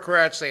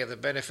bureaucrats. They have the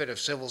benefit of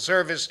civil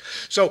service.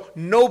 So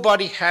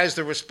nobody has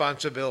the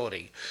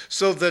responsibility.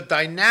 So the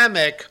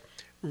dynamic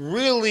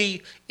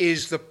really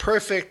is the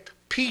perfect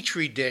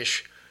petri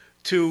dish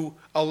to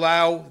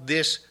allow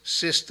this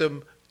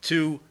system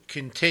to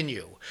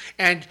continue.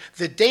 And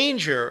the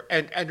danger,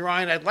 and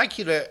Ryan, I'd like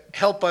you to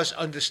help us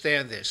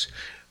understand this.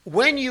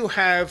 When you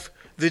have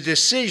the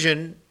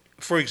decision,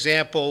 for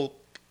example,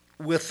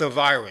 with the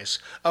virus,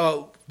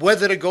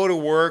 whether to go to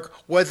work,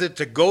 whether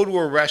to go to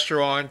a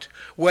restaurant,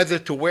 whether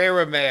to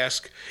wear a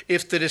mask,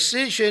 if the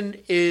decision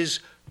is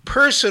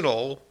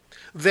personal,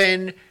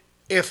 then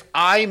if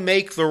I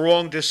make the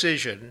wrong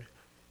decision,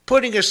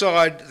 putting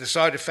aside the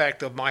side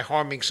effect of my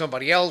harming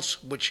somebody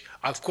else, which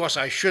of course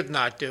I should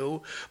not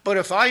do, but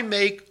if I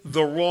make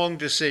the wrong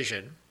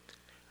decision,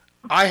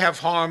 I have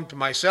harmed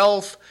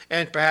myself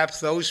and perhaps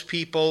those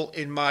people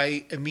in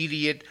my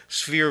immediate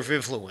sphere of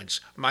influence,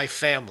 my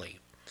family.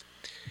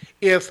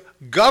 If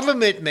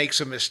government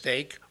makes a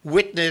mistake,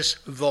 witness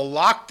the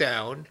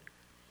lockdown,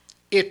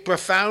 it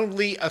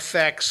profoundly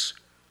affects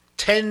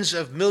tens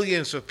of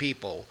millions of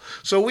people.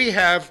 So we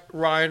have,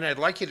 Ryan, I'd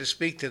like you to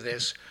speak to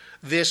this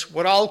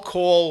what I'll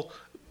call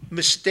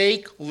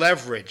mistake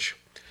leverage.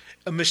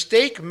 A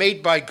mistake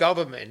made by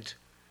government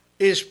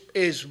is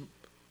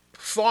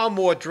far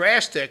more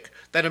drastic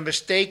than a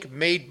mistake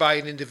made by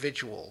an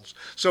individual.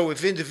 So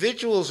if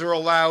individuals are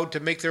allowed to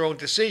make their own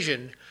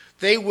decision,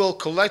 they will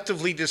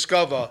collectively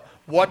discover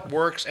what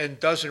works and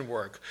doesn't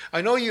work.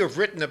 I know you have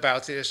written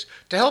about this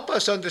to help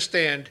us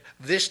understand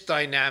this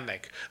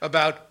dynamic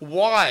about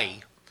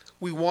why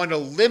we want to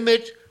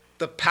limit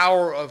the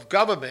power of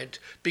government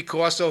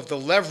because of the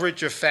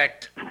leverage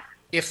effect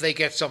if they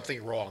get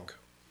something wrong.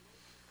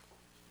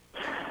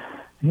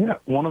 Yeah,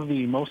 one of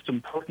the most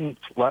important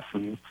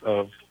lessons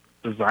of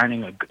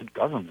designing a good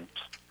government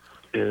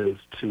is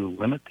to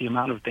limit the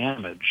amount of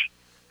damage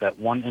that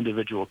one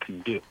individual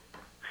can do.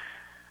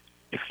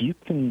 If you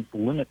can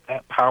limit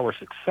that power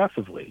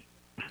successively,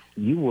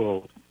 you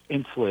will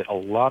insulate a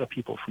lot of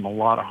people from a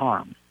lot of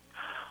harm.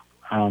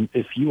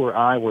 If you or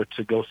I were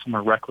to go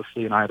somewhere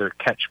recklessly and either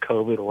catch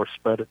COVID or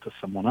spread it to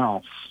someone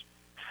else,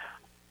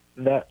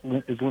 that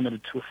is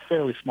limited to a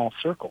fairly small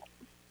circle.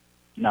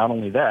 Not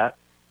only that,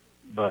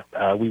 but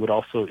we would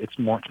also, it's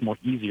much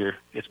easier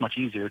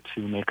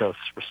to make us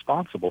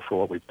responsible for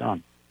what we've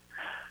done.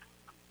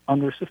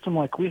 Under a system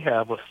like we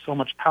have, with so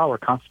much power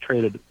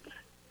concentrated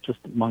just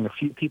among a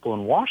few people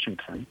in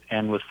Washington,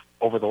 and with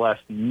over the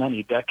last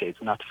many decades,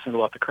 not to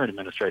single out the current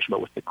administration, but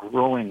with the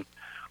growing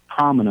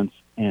prominence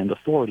and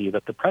authority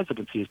that the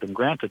presidency has been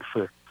granted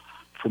for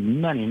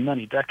many,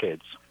 many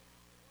decades,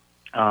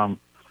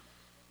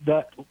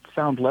 that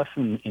sound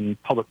lesson in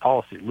public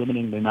policy,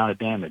 limiting the amount of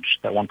damage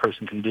that one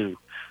person can do,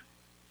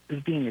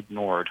 is being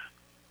ignored.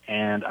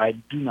 And I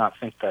do not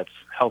think that's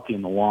healthy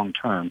in the long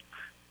term.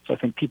 So I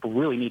think people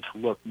really need to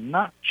look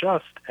not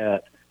just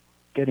at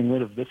getting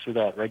rid of this or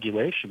that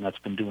regulation that's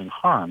been doing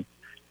harm.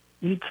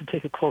 You need to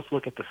take a close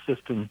look at the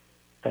system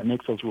that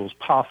makes those rules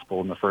possible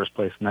in the first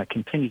place and that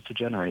continues to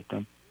generate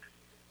them.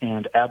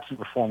 And absent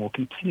reform will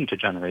continue to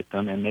generate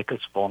them and make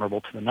us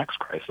vulnerable to the next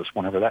crisis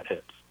whenever that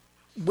hits.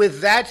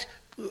 With that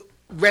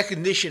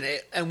recognition,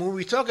 and when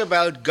we talk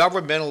about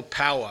governmental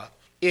power,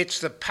 it's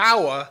the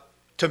power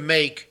to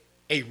make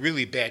a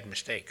really bad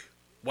mistake.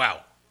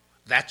 Wow.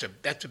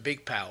 That's a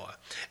big power.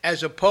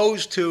 As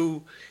opposed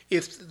to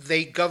if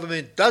the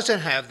government doesn't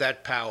have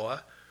that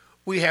power,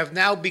 we have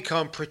now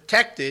become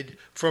protected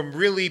from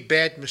really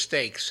bad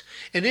mistakes.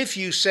 And if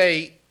you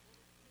say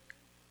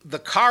the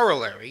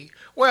corollary,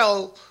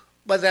 well,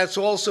 but that's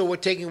also we're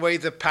taking away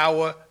the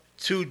power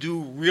to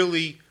do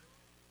really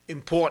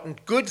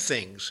important good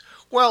things.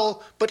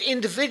 Well, but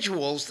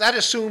individuals, that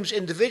assumes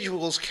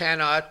individuals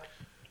cannot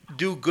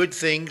do good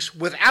things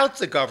without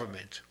the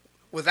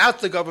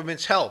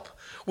government's help,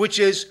 which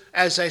is,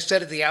 as I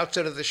said at the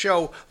outset of the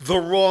show, the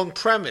wrong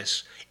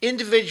premise.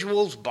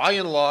 Individuals, by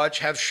and large,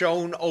 have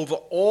shown over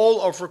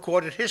all of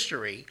recorded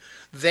history,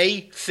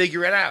 they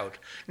figure it out.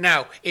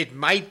 Now, it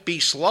might be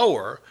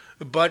slower,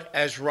 but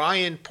as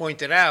Ryan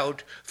pointed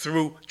out,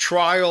 through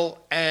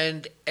trial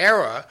and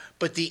error,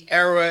 but the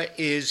error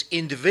is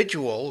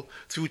individual.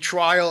 Through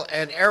trial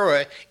and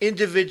error,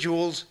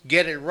 individuals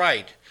get it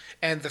right.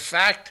 And the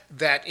fact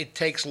that it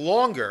takes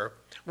longer,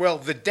 well,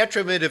 the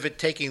detriment of it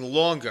taking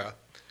longer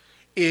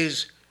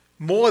is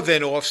more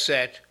than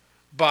offset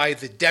by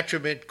the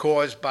detriment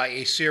caused by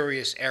a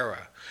serious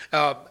error.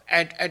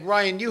 And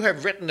Ryan, you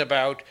have written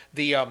about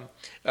the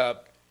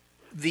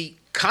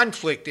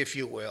conflict, if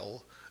you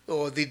will,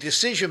 or the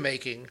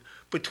decision-making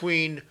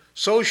between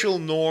social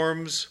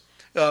norms,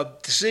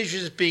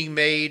 decisions being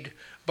made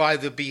by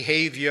the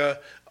behavior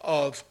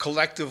of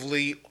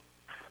collectively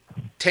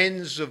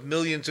tens of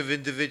millions of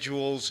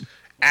individuals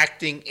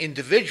acting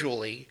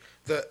individually,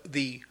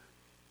 the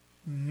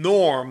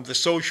norm, the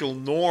social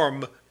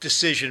norm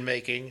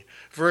decision-making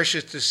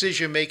versus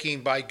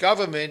decision-making by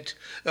government,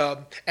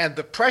 and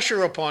the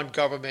pressure upon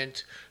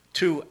government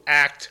to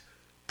act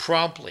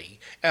promptly.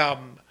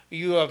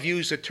 You have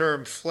used the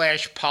term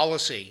flash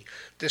policy,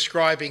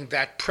 describing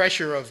that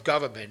pressure of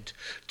government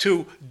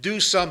to do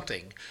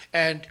something.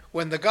 And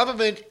when the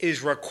government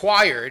is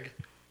required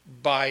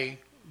by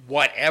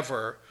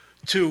whatever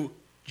to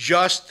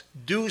just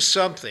do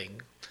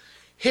something,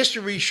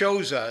 history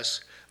shows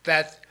us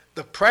that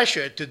the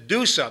pressure to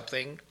do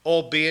something,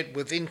 albeit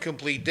with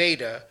incomplete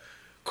data,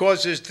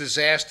 causes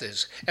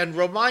disasters. And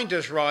remind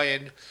us,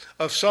 Ryan,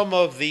 of some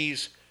of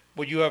these,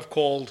 what you have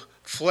called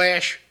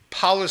flash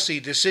policy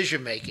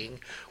decision-making,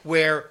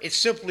 where it's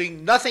simply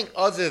nothing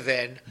other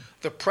than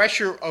the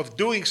pressure of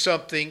doing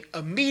something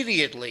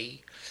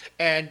immediately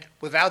and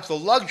without the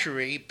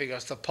luxury,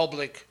 because the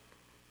public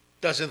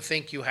doesn't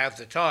think you have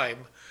the time,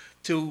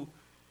 to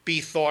be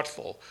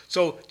thoughtful.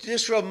 So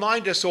just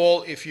remind us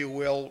all, if you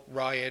will,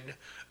 Ryan,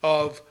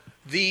 of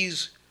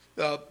these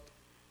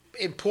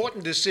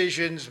important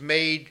decisions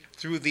made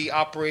through the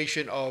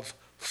operation of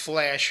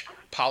flash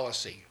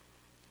policy.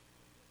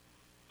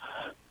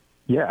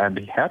 Yeah, I'd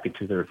be happy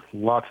to. There are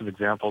lots of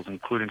examples,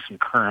 including some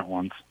current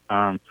ones.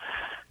 A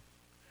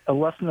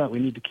lesson that we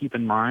need to keep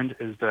in mind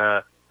is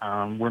that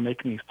we're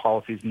making these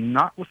policies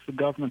not with the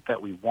government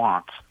that we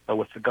want, but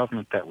with the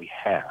government that we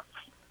have.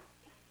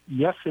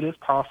 Yes, it is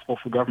possible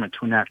for government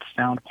to enact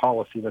sound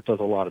policy that does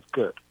a lot of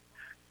good,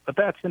 but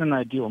that's in an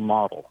ideal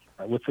model.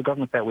 With the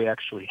government that we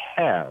actually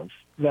have,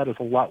 that is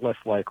a lot less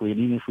likely, and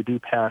even if we do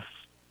pass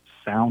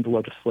sound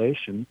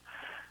legislation,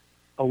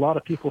 a lot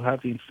of people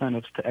have the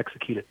incentives to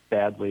execute it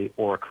badly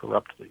or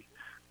corruptly.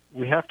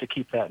 We have to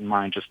keep that in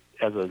mind just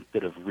as a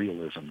bit of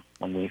realism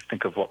when we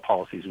think of what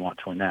policies we want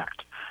to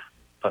enact.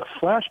 But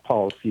flash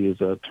policy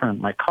is a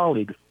term, my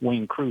colleague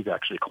Wayne Cruz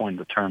actually coined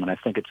the term, and I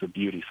think it's a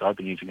beauty, so I've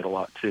been using it a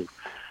lot too.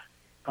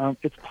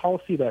 It's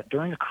policy that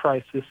during a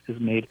crisis is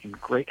made in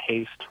great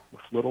haste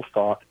with little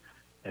thought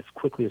as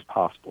quickly as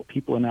possible.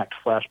 People enact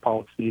flash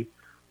policy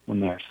when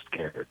they're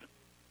scared.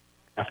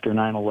 After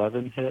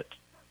 9/11 hit,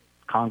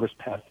 Congress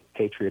passed the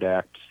Patriot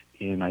Act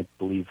in, I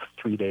believe,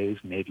 3 days,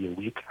 maybe a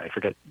week. I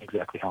forget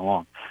exactly how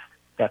long.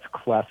 That's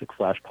classic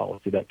flash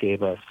policy that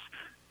gave us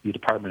the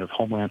Department of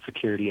Homeland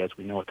Security as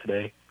we know it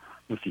today,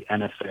 with the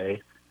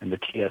NSA and the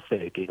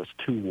TSA. It gave us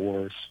 2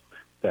 wars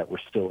that we're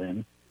still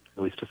in,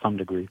 at least to some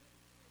degree.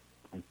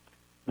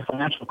 The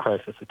financial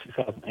crisis of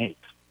 2008,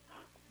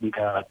 we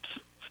got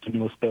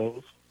stimulus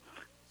bills,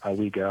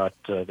 we got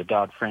the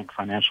Dodd-Frank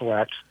Financial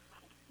Act,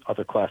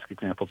 other classic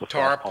examples of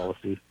flash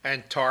policy.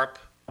 And TARP.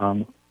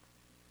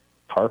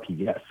 TARP,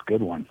 yes,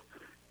 good one.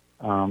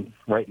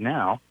 Right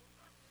now,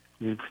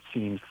 we've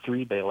seen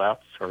 3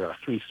 bailouts or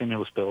 3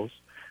 stimulus bills.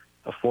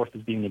 A 4th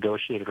is being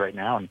negotiated right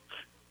now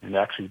and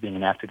actually being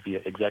enacted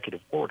via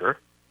executive order,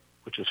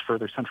 which is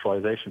further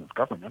centralization of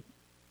government.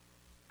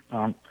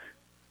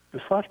 The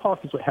flash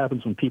policy is what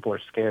happens when people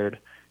are scared,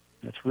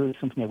 and it's really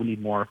something that we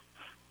need more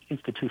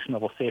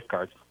institution-level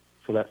safeguards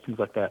so that things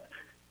like that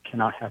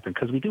cannot happen,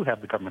 because we do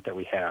have the government that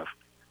we have,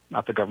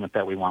 not the government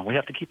that we want. We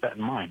have to keep that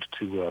in mind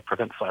to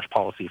prevent flash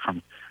policy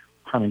from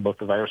harming both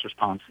the virus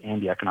response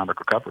and the economic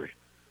recovery.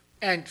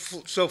 And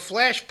so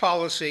flash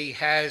policy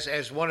has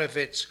as one of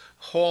its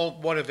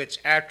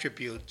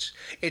attributes,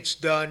 it's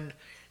done,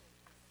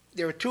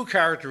 there are 2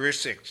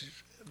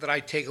 characteristics that I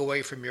take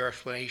away from your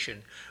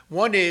explanation.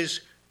 One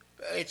is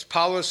it's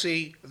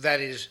policy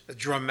that is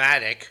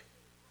dramatic,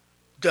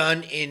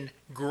 done in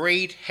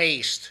great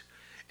haste,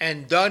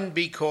 and done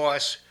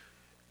because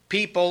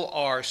people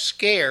are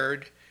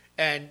scared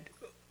and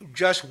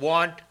just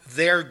want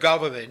their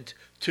government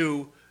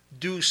to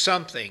do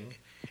something.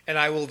 And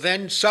I will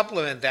then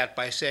supplement that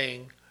by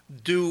saying,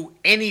 do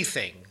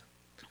anything.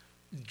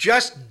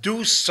 Just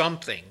do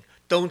something.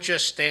 Don't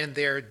just stand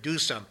there, do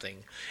something.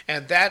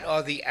 And that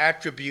are the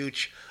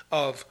attributes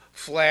of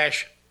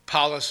flash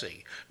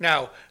policy.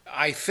 Now,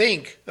 I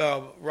think,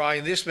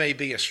 Ryan, this may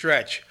be a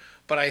stretch,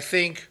 but I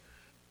think,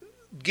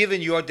 given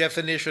your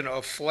definition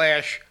of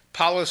flash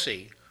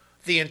policy,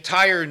 the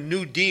entire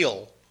New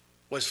Deal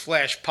was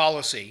flash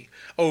policy.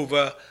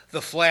 The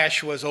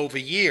flash was over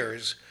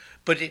years,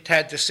 but it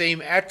had the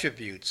same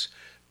attributes.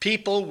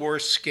 People were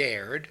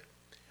scared.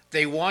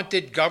 They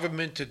wanted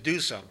government to do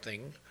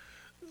something.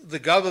 The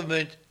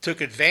government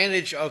took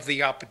advantage of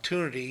the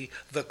opportunity,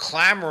 the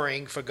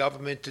clamoring for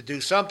government to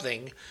do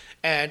something,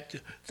 and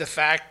the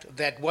fact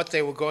that what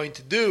they were going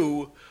to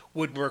do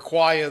would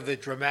require the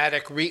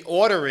dramatic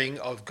reordering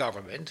of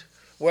government.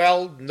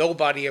 Well,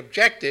 nobody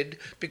objected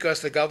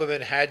because the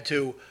government had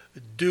to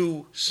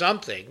do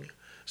something.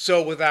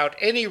 So without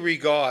any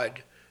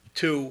regard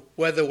to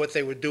whether what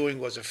they were doing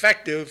was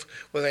effective,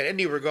 without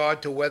any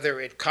regard to whether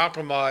it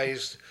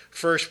compromised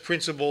first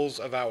principles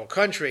of our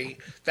country,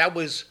 that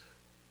was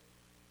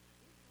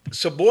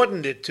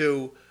subordinate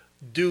to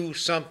do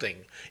something.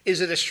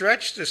 Is it a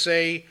stretch to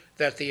say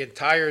that the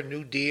entire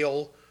New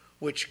Deal,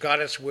 which got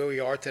us where we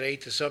are today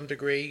to some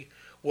degree,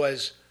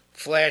 was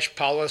flash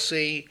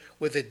policy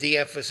with a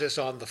de-emphasis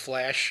on the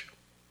flash?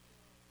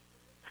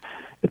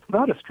 It's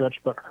not a stretch,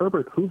 but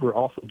Herbert Hoover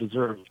also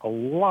deserves a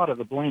lot of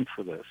the blame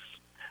for this.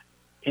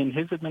 In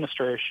his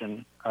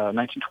administration,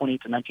 1920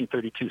 to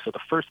 1932, so the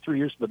first 3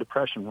 years of the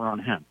Depression were on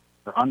him,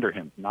 or under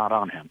him, not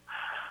on him.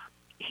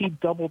 He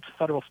doubled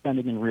federal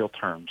spending in real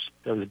terms.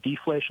 There was a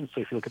deflation,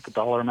 so if you look at the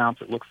dollar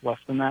amounts, it looks less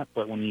than that,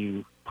 but when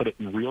you put it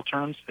in real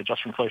terms,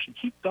 adjust for inflation,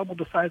 he doubled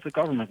the size of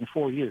government in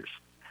 4 years.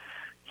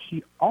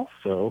 He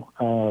also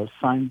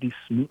signed the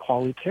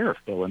Smoot-Hawley tariff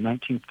bill in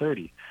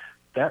 1930.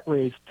 That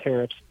raised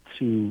tariffs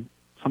to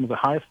some of the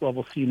highest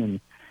levels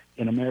seen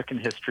in American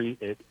history.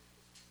 It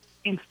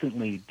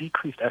instantly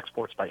decreased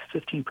exports by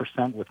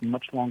 15% with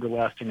much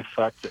longer-lasting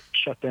effects. It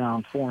shut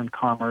down foreign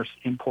commerce,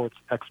 imports,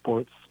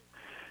 exports,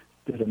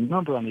 did a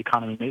number on the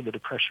economy, made the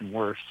Depression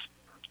worse.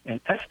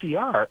 And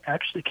FDR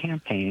actually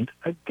campaigned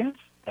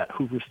against that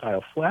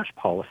Hoover-style flash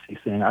policy,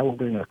 saying, I will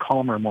bring a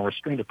calmer, more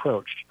restrained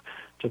approach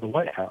to the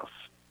White House.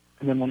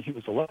 And then when he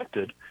was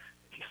elected,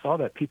 he saw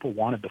that people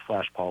wanted the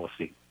flash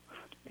policy.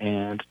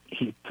 And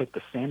he took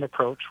the same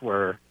approach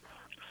where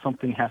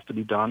something has to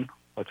be done,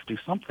 let's do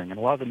something. And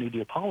a lot of the New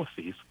Deal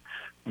policies,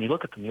 when you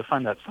look at them, you'll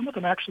find that some of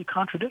them actually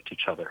contradict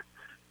each other.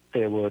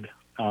 They would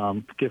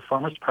give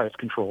farmers price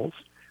controls,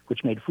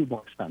 which made food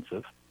more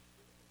expensive.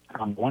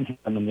 On one hand,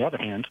 and on the other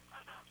hand,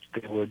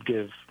 they would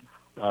give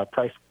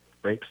price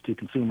breaks to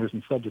consumers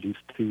and subsidies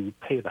to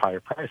pay the higher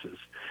prices.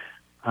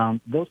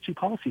 Those two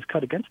policies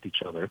cut against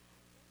each other.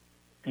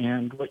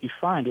 And what you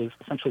find is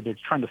essentially they're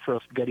trying to throw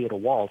spaghetti at a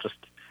wall just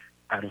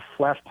out of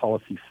flash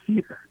policy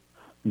fear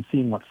and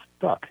seeing what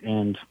stuck.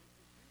 And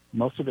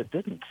most of it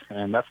didn't.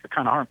 And that's the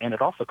kind of harm. And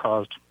it also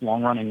caused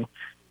long-running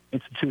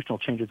institutional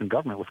changes in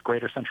government with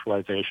greater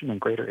centralization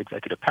and greater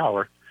executive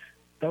power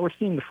that we're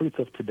seeing the fruits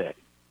of today.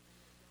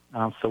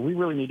 So we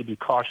really need to be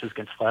cautious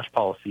against flash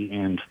policy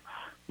and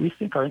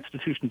rethink our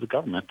institutions of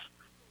government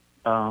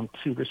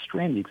to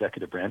restrain the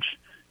executive branch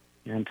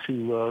and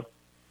to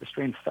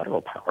restrain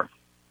federal power.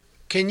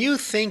 Can you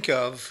think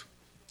of,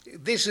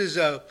 this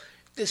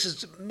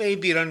is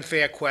maybe an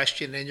unfair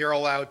question, and you're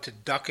allowed to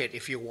duck it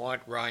if you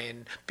want,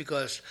 Ryan,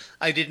 because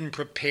I didn't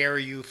prepare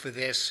you for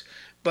this.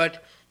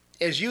 But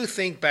as you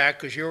think back,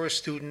 because you're a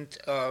student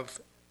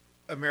of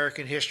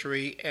American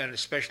history and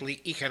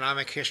especially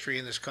economic history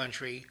in this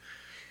country,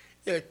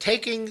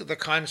 taking the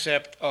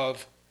concept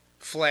of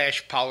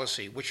flash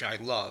policy, which I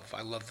love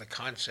the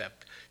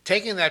concept,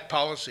 taking that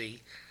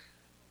policy,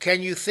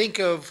 can you think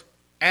of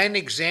an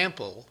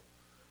example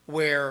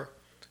where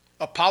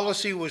a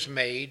policy was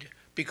made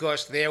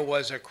because there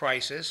was a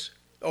crisis,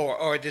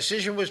 or a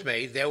decision was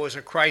made, there was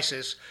a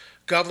crisis,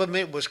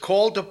 government was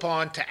called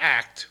upon to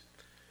act,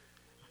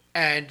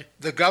 and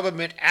the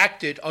government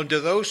acted under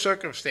those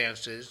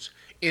circumstances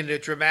in a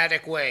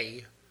dramatic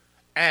way,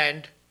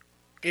 and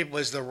it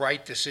was the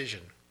right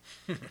decision?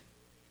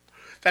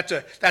 That's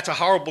a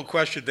horrible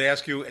question to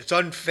ask you. It's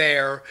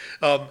unfair,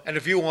 and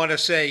if you want to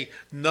say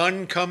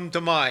none come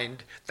to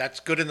mind, that's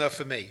good enough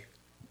for me.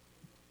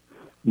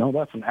 No,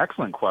 that's an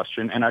excellent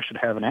question, and I should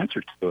have an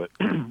answer to it.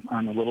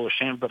 I'm a little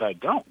ashamed that I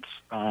don't.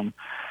 I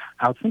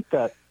would think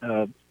that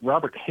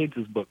Robert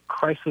Higgs's book,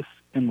 Crisis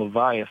in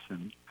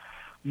Leviathan,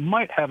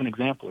 might have an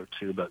example or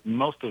two, but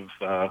most of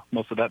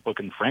that book,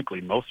 and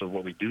frankly, most of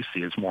what we do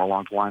see is more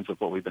along the lines of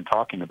what we've been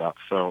talking about.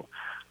 So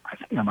I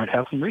think I might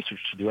have some research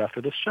to do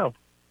after this show.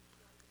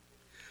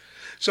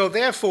 So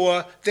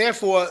therefore,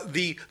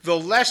 the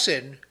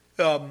lesson,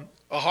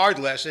 a hard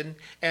lesson,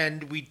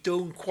 and we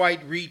don't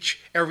quite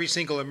reach every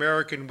single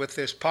American with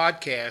this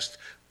podcast,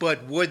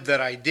 but would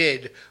that I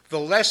did. The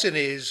lesson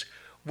is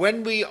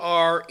when we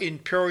are in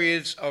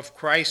periods of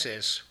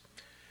crisis,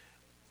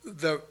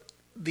 the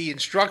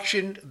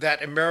instruction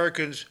that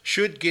Americans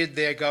should give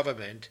their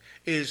government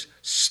is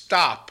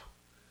stop,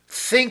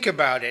 think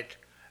about it,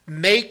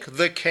 make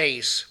the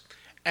case,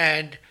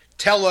 and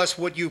tell us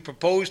what you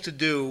propose to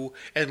do,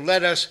 and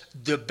let us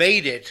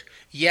debate it.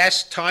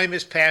 Yes, time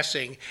is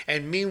passing,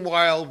 and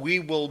meanwhile we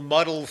will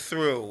muddle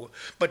through.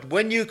 But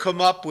when you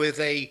come up with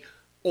a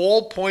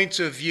all points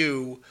of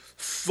view,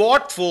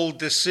 thoughtful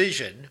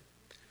decision,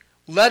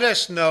 let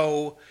us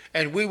know,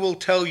 and we will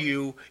tell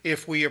you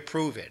if we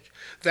approve it.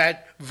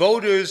 That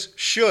voters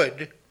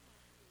should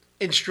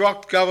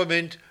instruct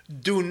government,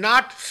 do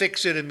not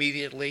fix it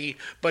immediately,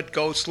 but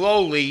go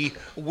slowly.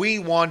 We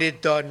want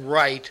it done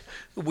right.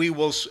 We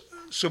will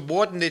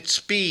subordinate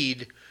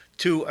speed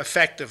to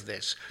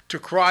effectiveness, to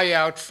cry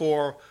out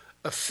for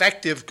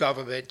effective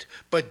government,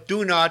 but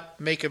do not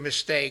make a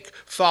mistake.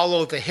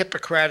 Follow the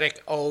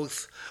Hippocratic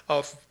oath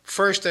of,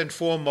 first and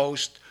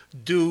foremost,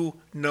 do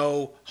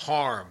no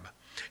harm.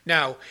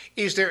 Now,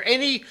 is there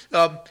any,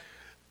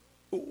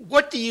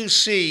 what do you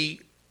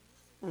see,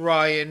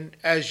 Ryan,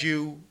 as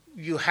you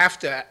have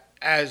to,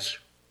 as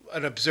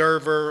an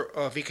observer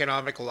of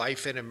economic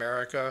life in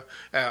America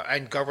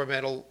and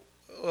governmental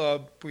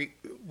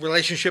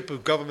relationship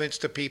of governments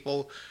to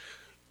people,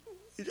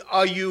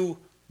 are you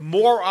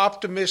more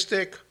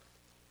optimistic,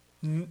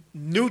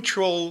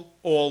 neutral,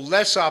 or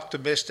less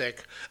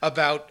optimistic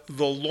about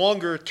the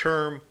longer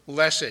term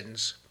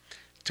lessons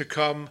to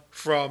come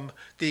from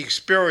the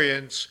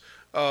experience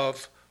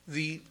of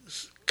the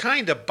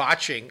kind of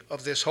botching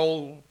of this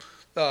whole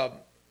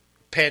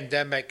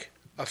pandemic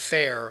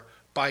affair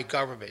by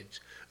government?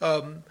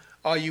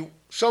 Are you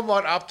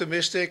somewhat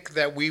optimistic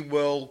that we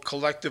will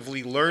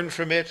collectively learn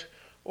from it,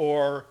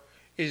 or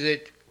is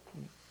it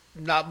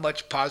not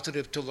much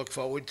positive to look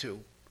forward to?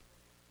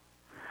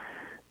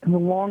 In the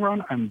long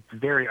run, I'm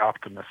very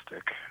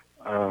optimistic.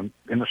 In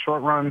the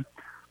short run,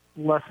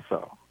 less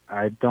so.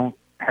 I don't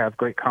have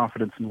great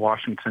confidence in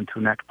Washington to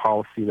enact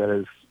policy that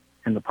is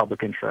in the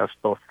public interest,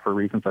 both for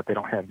reasons that they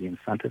don't have the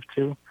incentive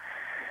to,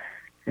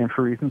 and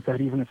for reasons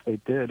that even if they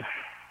did,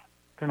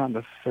 they're not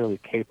necessarily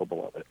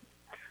capable of it.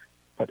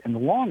 But in the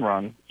long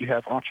run, you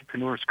have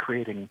entrepreneurs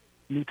creating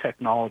new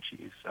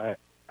technologies.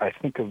 I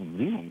think of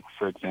Zoom,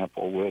 for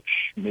example,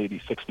 which maybe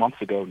 6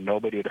 months ago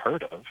nobody had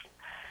heard of.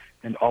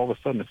 And all of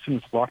a sudden, as soon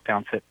as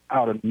lockdowns hit,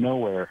 out of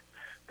nowhere,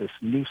 this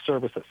new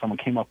service that someone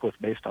came up with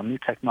based on new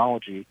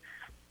technology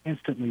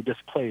instantly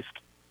displaced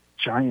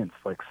giants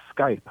like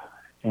Skype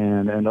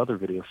and other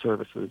video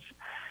services.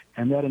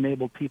 And that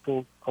enabled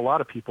people, a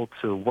lot of people,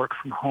 to work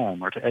from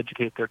home or to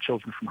educate their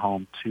children from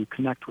home, to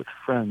connect with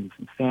friends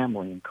and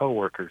family and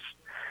coworkers.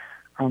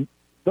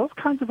 Those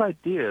kinds of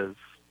ideas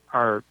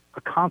are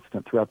a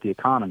constant throughout the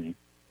economy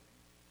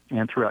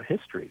and throughout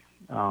history.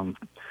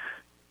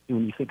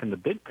 When you think in the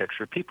big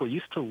picture, people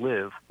used to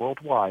live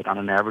worldwide on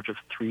an average of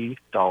 $3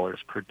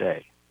 per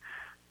day.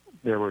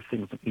 There were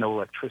things like no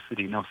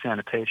electricity, no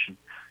sanitation.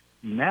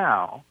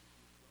 Now,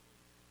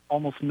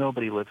 almost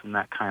nobody lives in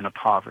that kind of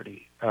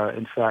poverty.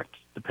 In fact,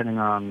 depending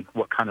on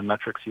what kind of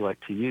metrics you like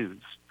to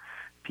use,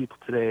 people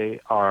today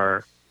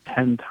are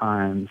 10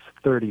 times,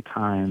 30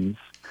 times,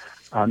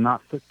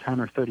 not 10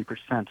 or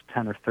 30%,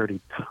 10 or 30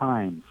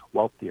 times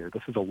wealthier.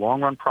 This is a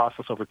long-run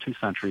process over 2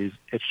 centuries.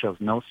 It shows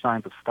no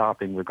signs of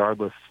stopping,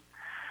 regardless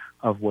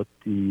of what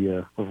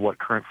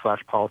current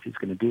flash policy is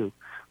going to do.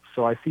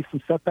 So I see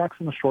some setbacks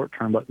in the short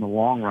term, but in the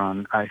long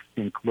run, I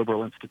think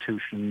liberal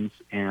institutions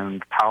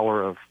and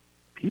power of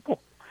people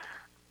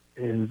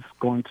is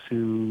going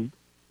to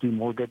do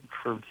more good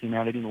for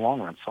humanity in the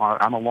long run. So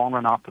I'm a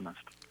long-run optimist.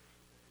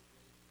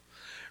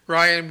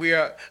 Ryan, we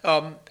are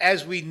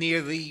as we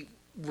near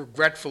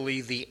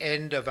regretfully the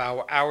end of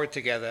our hour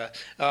together.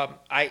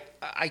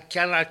 I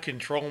cannot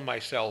control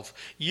myself.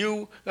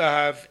 You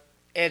have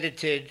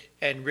edited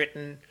and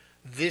written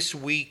This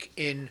Week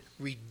in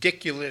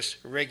Ridiculous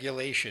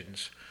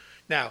Regulations.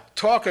 Now,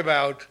 talk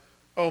about,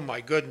 oh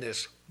my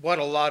goodness, what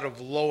a lot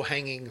of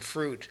low-hanging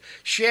fruit.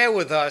 Share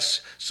with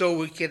us so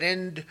we can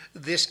end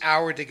this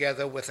hour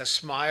together with a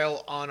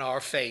smile on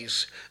our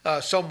face, a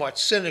somewhat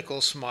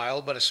cynical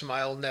smile, but a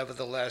smile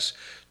nevertheless.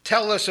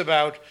 Tell us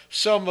about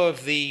some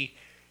of the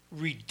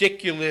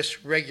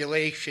ridiculous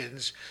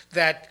regulations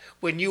that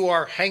when you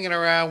are hanging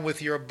around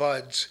with your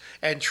buds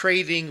and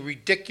trading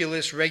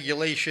ridiculous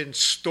regulation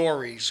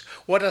stories,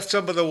 what are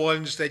some of the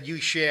ones that you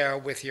share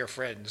with your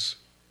friends?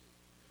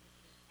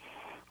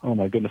 Oh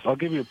my goodness! I'll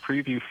give you a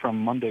preview from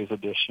Monday's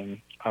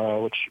edition,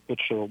 which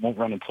won't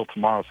run until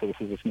tomorrow. So this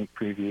is a sneak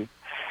preview.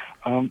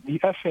 The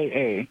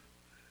FAA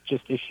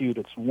just issued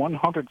its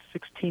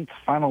 116th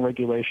final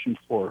regulation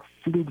for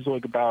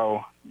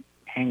Flugzeugbau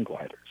hang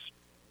gliders,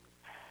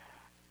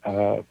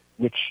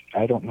 which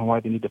I don't know why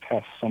they need to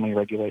pass so many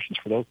regulations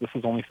for those. This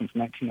is only since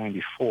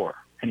 1994.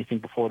 Anything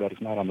before that is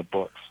not on the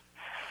books.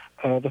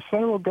 The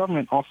federal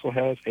government also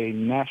has a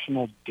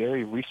National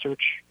Dairy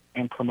Research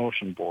and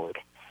Promotion Board.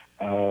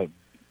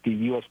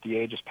 The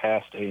USDA just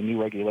passed a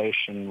new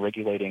regulation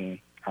regulating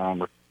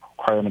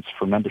requirements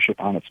for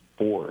membership on its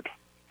board.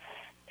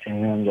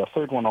 And the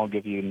third one I'll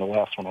give you, and the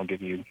last one I'll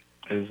give you,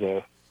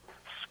 is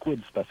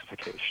squid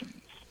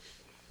specifications.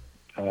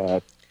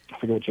 I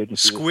forget which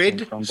agency Squid?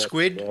 this came from, but,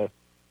 Squid?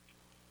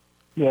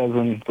 Yeah, as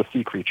in the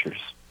sea creatures.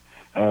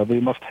 They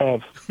must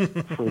have,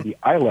 for the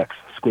ilex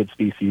squid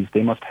species,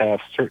 they must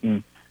have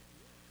certain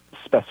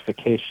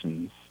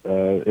specifications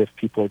if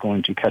people are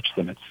going to catch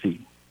them at sea.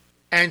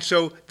 And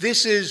so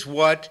this is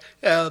what,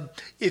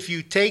 if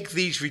you take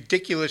these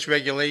ridiculous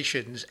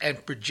regulations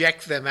and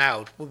project them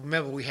out,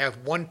 remember we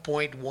have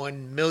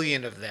 1.1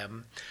 million of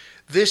them,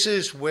 this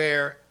is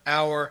where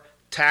our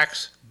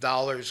tax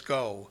dollars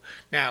go.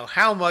 Now,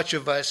 how much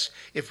of us,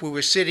 if we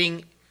were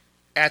sitting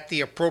at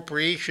the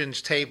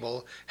appropriations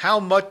table, how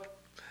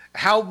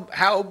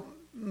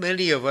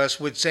many of us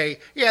would say,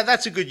 yeah,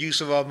 that's a good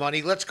use of our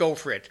money, let's go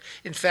for it.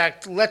 In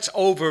fact, let's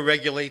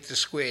over-regulate the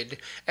squid.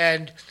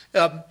 And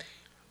now,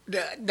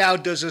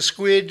 does a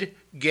squid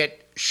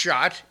get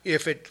shot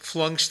if it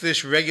flunks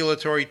this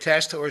regulatory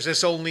test, or is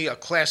this only a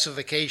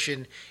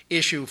classification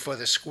issue for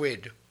the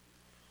squid?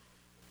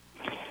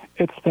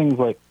 It's things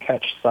like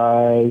catch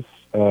size,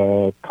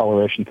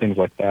 coloration, things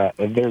like that.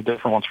 There are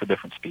different ones for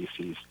different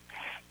species.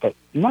 But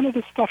none of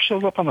this stuff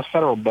shows up on the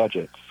federal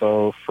budget.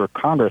 So for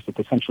Congress, it's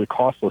essentially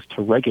costless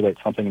to regulate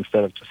something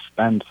instead of to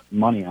spend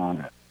money on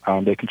it.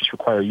 They can just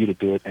require you to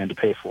do it and to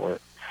pay for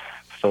it.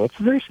 So it's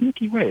a very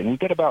sneaky way. And we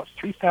get about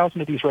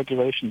 3,000 of these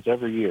regulations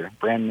every year,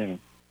 brand new.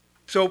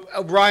 So,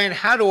 Ryan,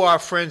 how do our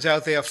friends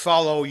out there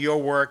follow your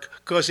work?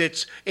 Because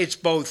it's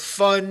both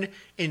fun,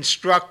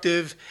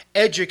 instructive,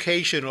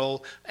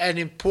 educational, and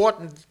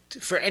important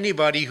for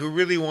anybody who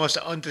really wants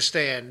to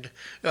understand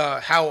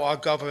how our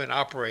government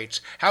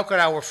operates. How could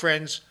our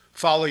friends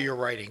follow your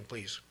writing,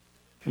 please?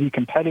 The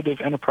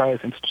Competitive Enterprise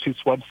Institute's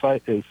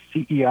website is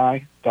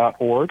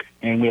CEI.org,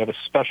 and we have a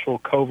special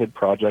COVID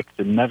project,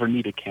 the Never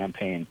Needed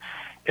campaign.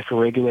 If a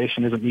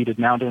regulation isn't needed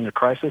now during a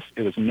crisis,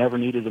 it was never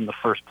needed in the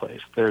first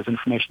place. There's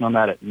information on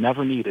that at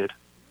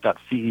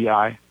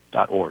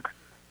neverneeded.cei.org.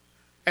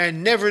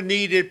 And never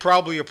needed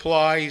probably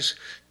applies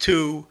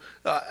to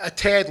a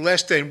tad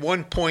less than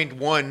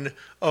 1.1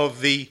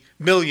 of the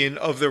million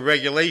of the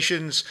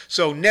regulations.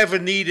 So never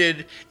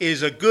needed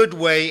is a good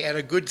way and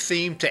a good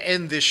theme to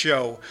end this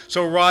show.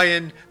 So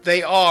Ryan,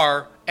 they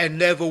are and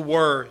never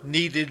were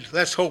needed.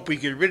 Let's hope we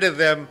get rid of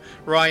them.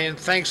 Ryan,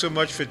 thanks so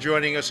much for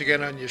joining us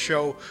again on your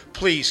show.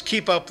 Please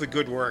keep up the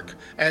good work.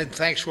 And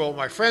thanks for all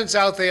my friends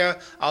out there.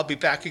 I'll be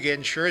back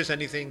again, sure as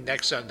anything,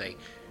 next Sunday.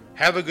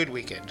 Have a good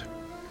weekend.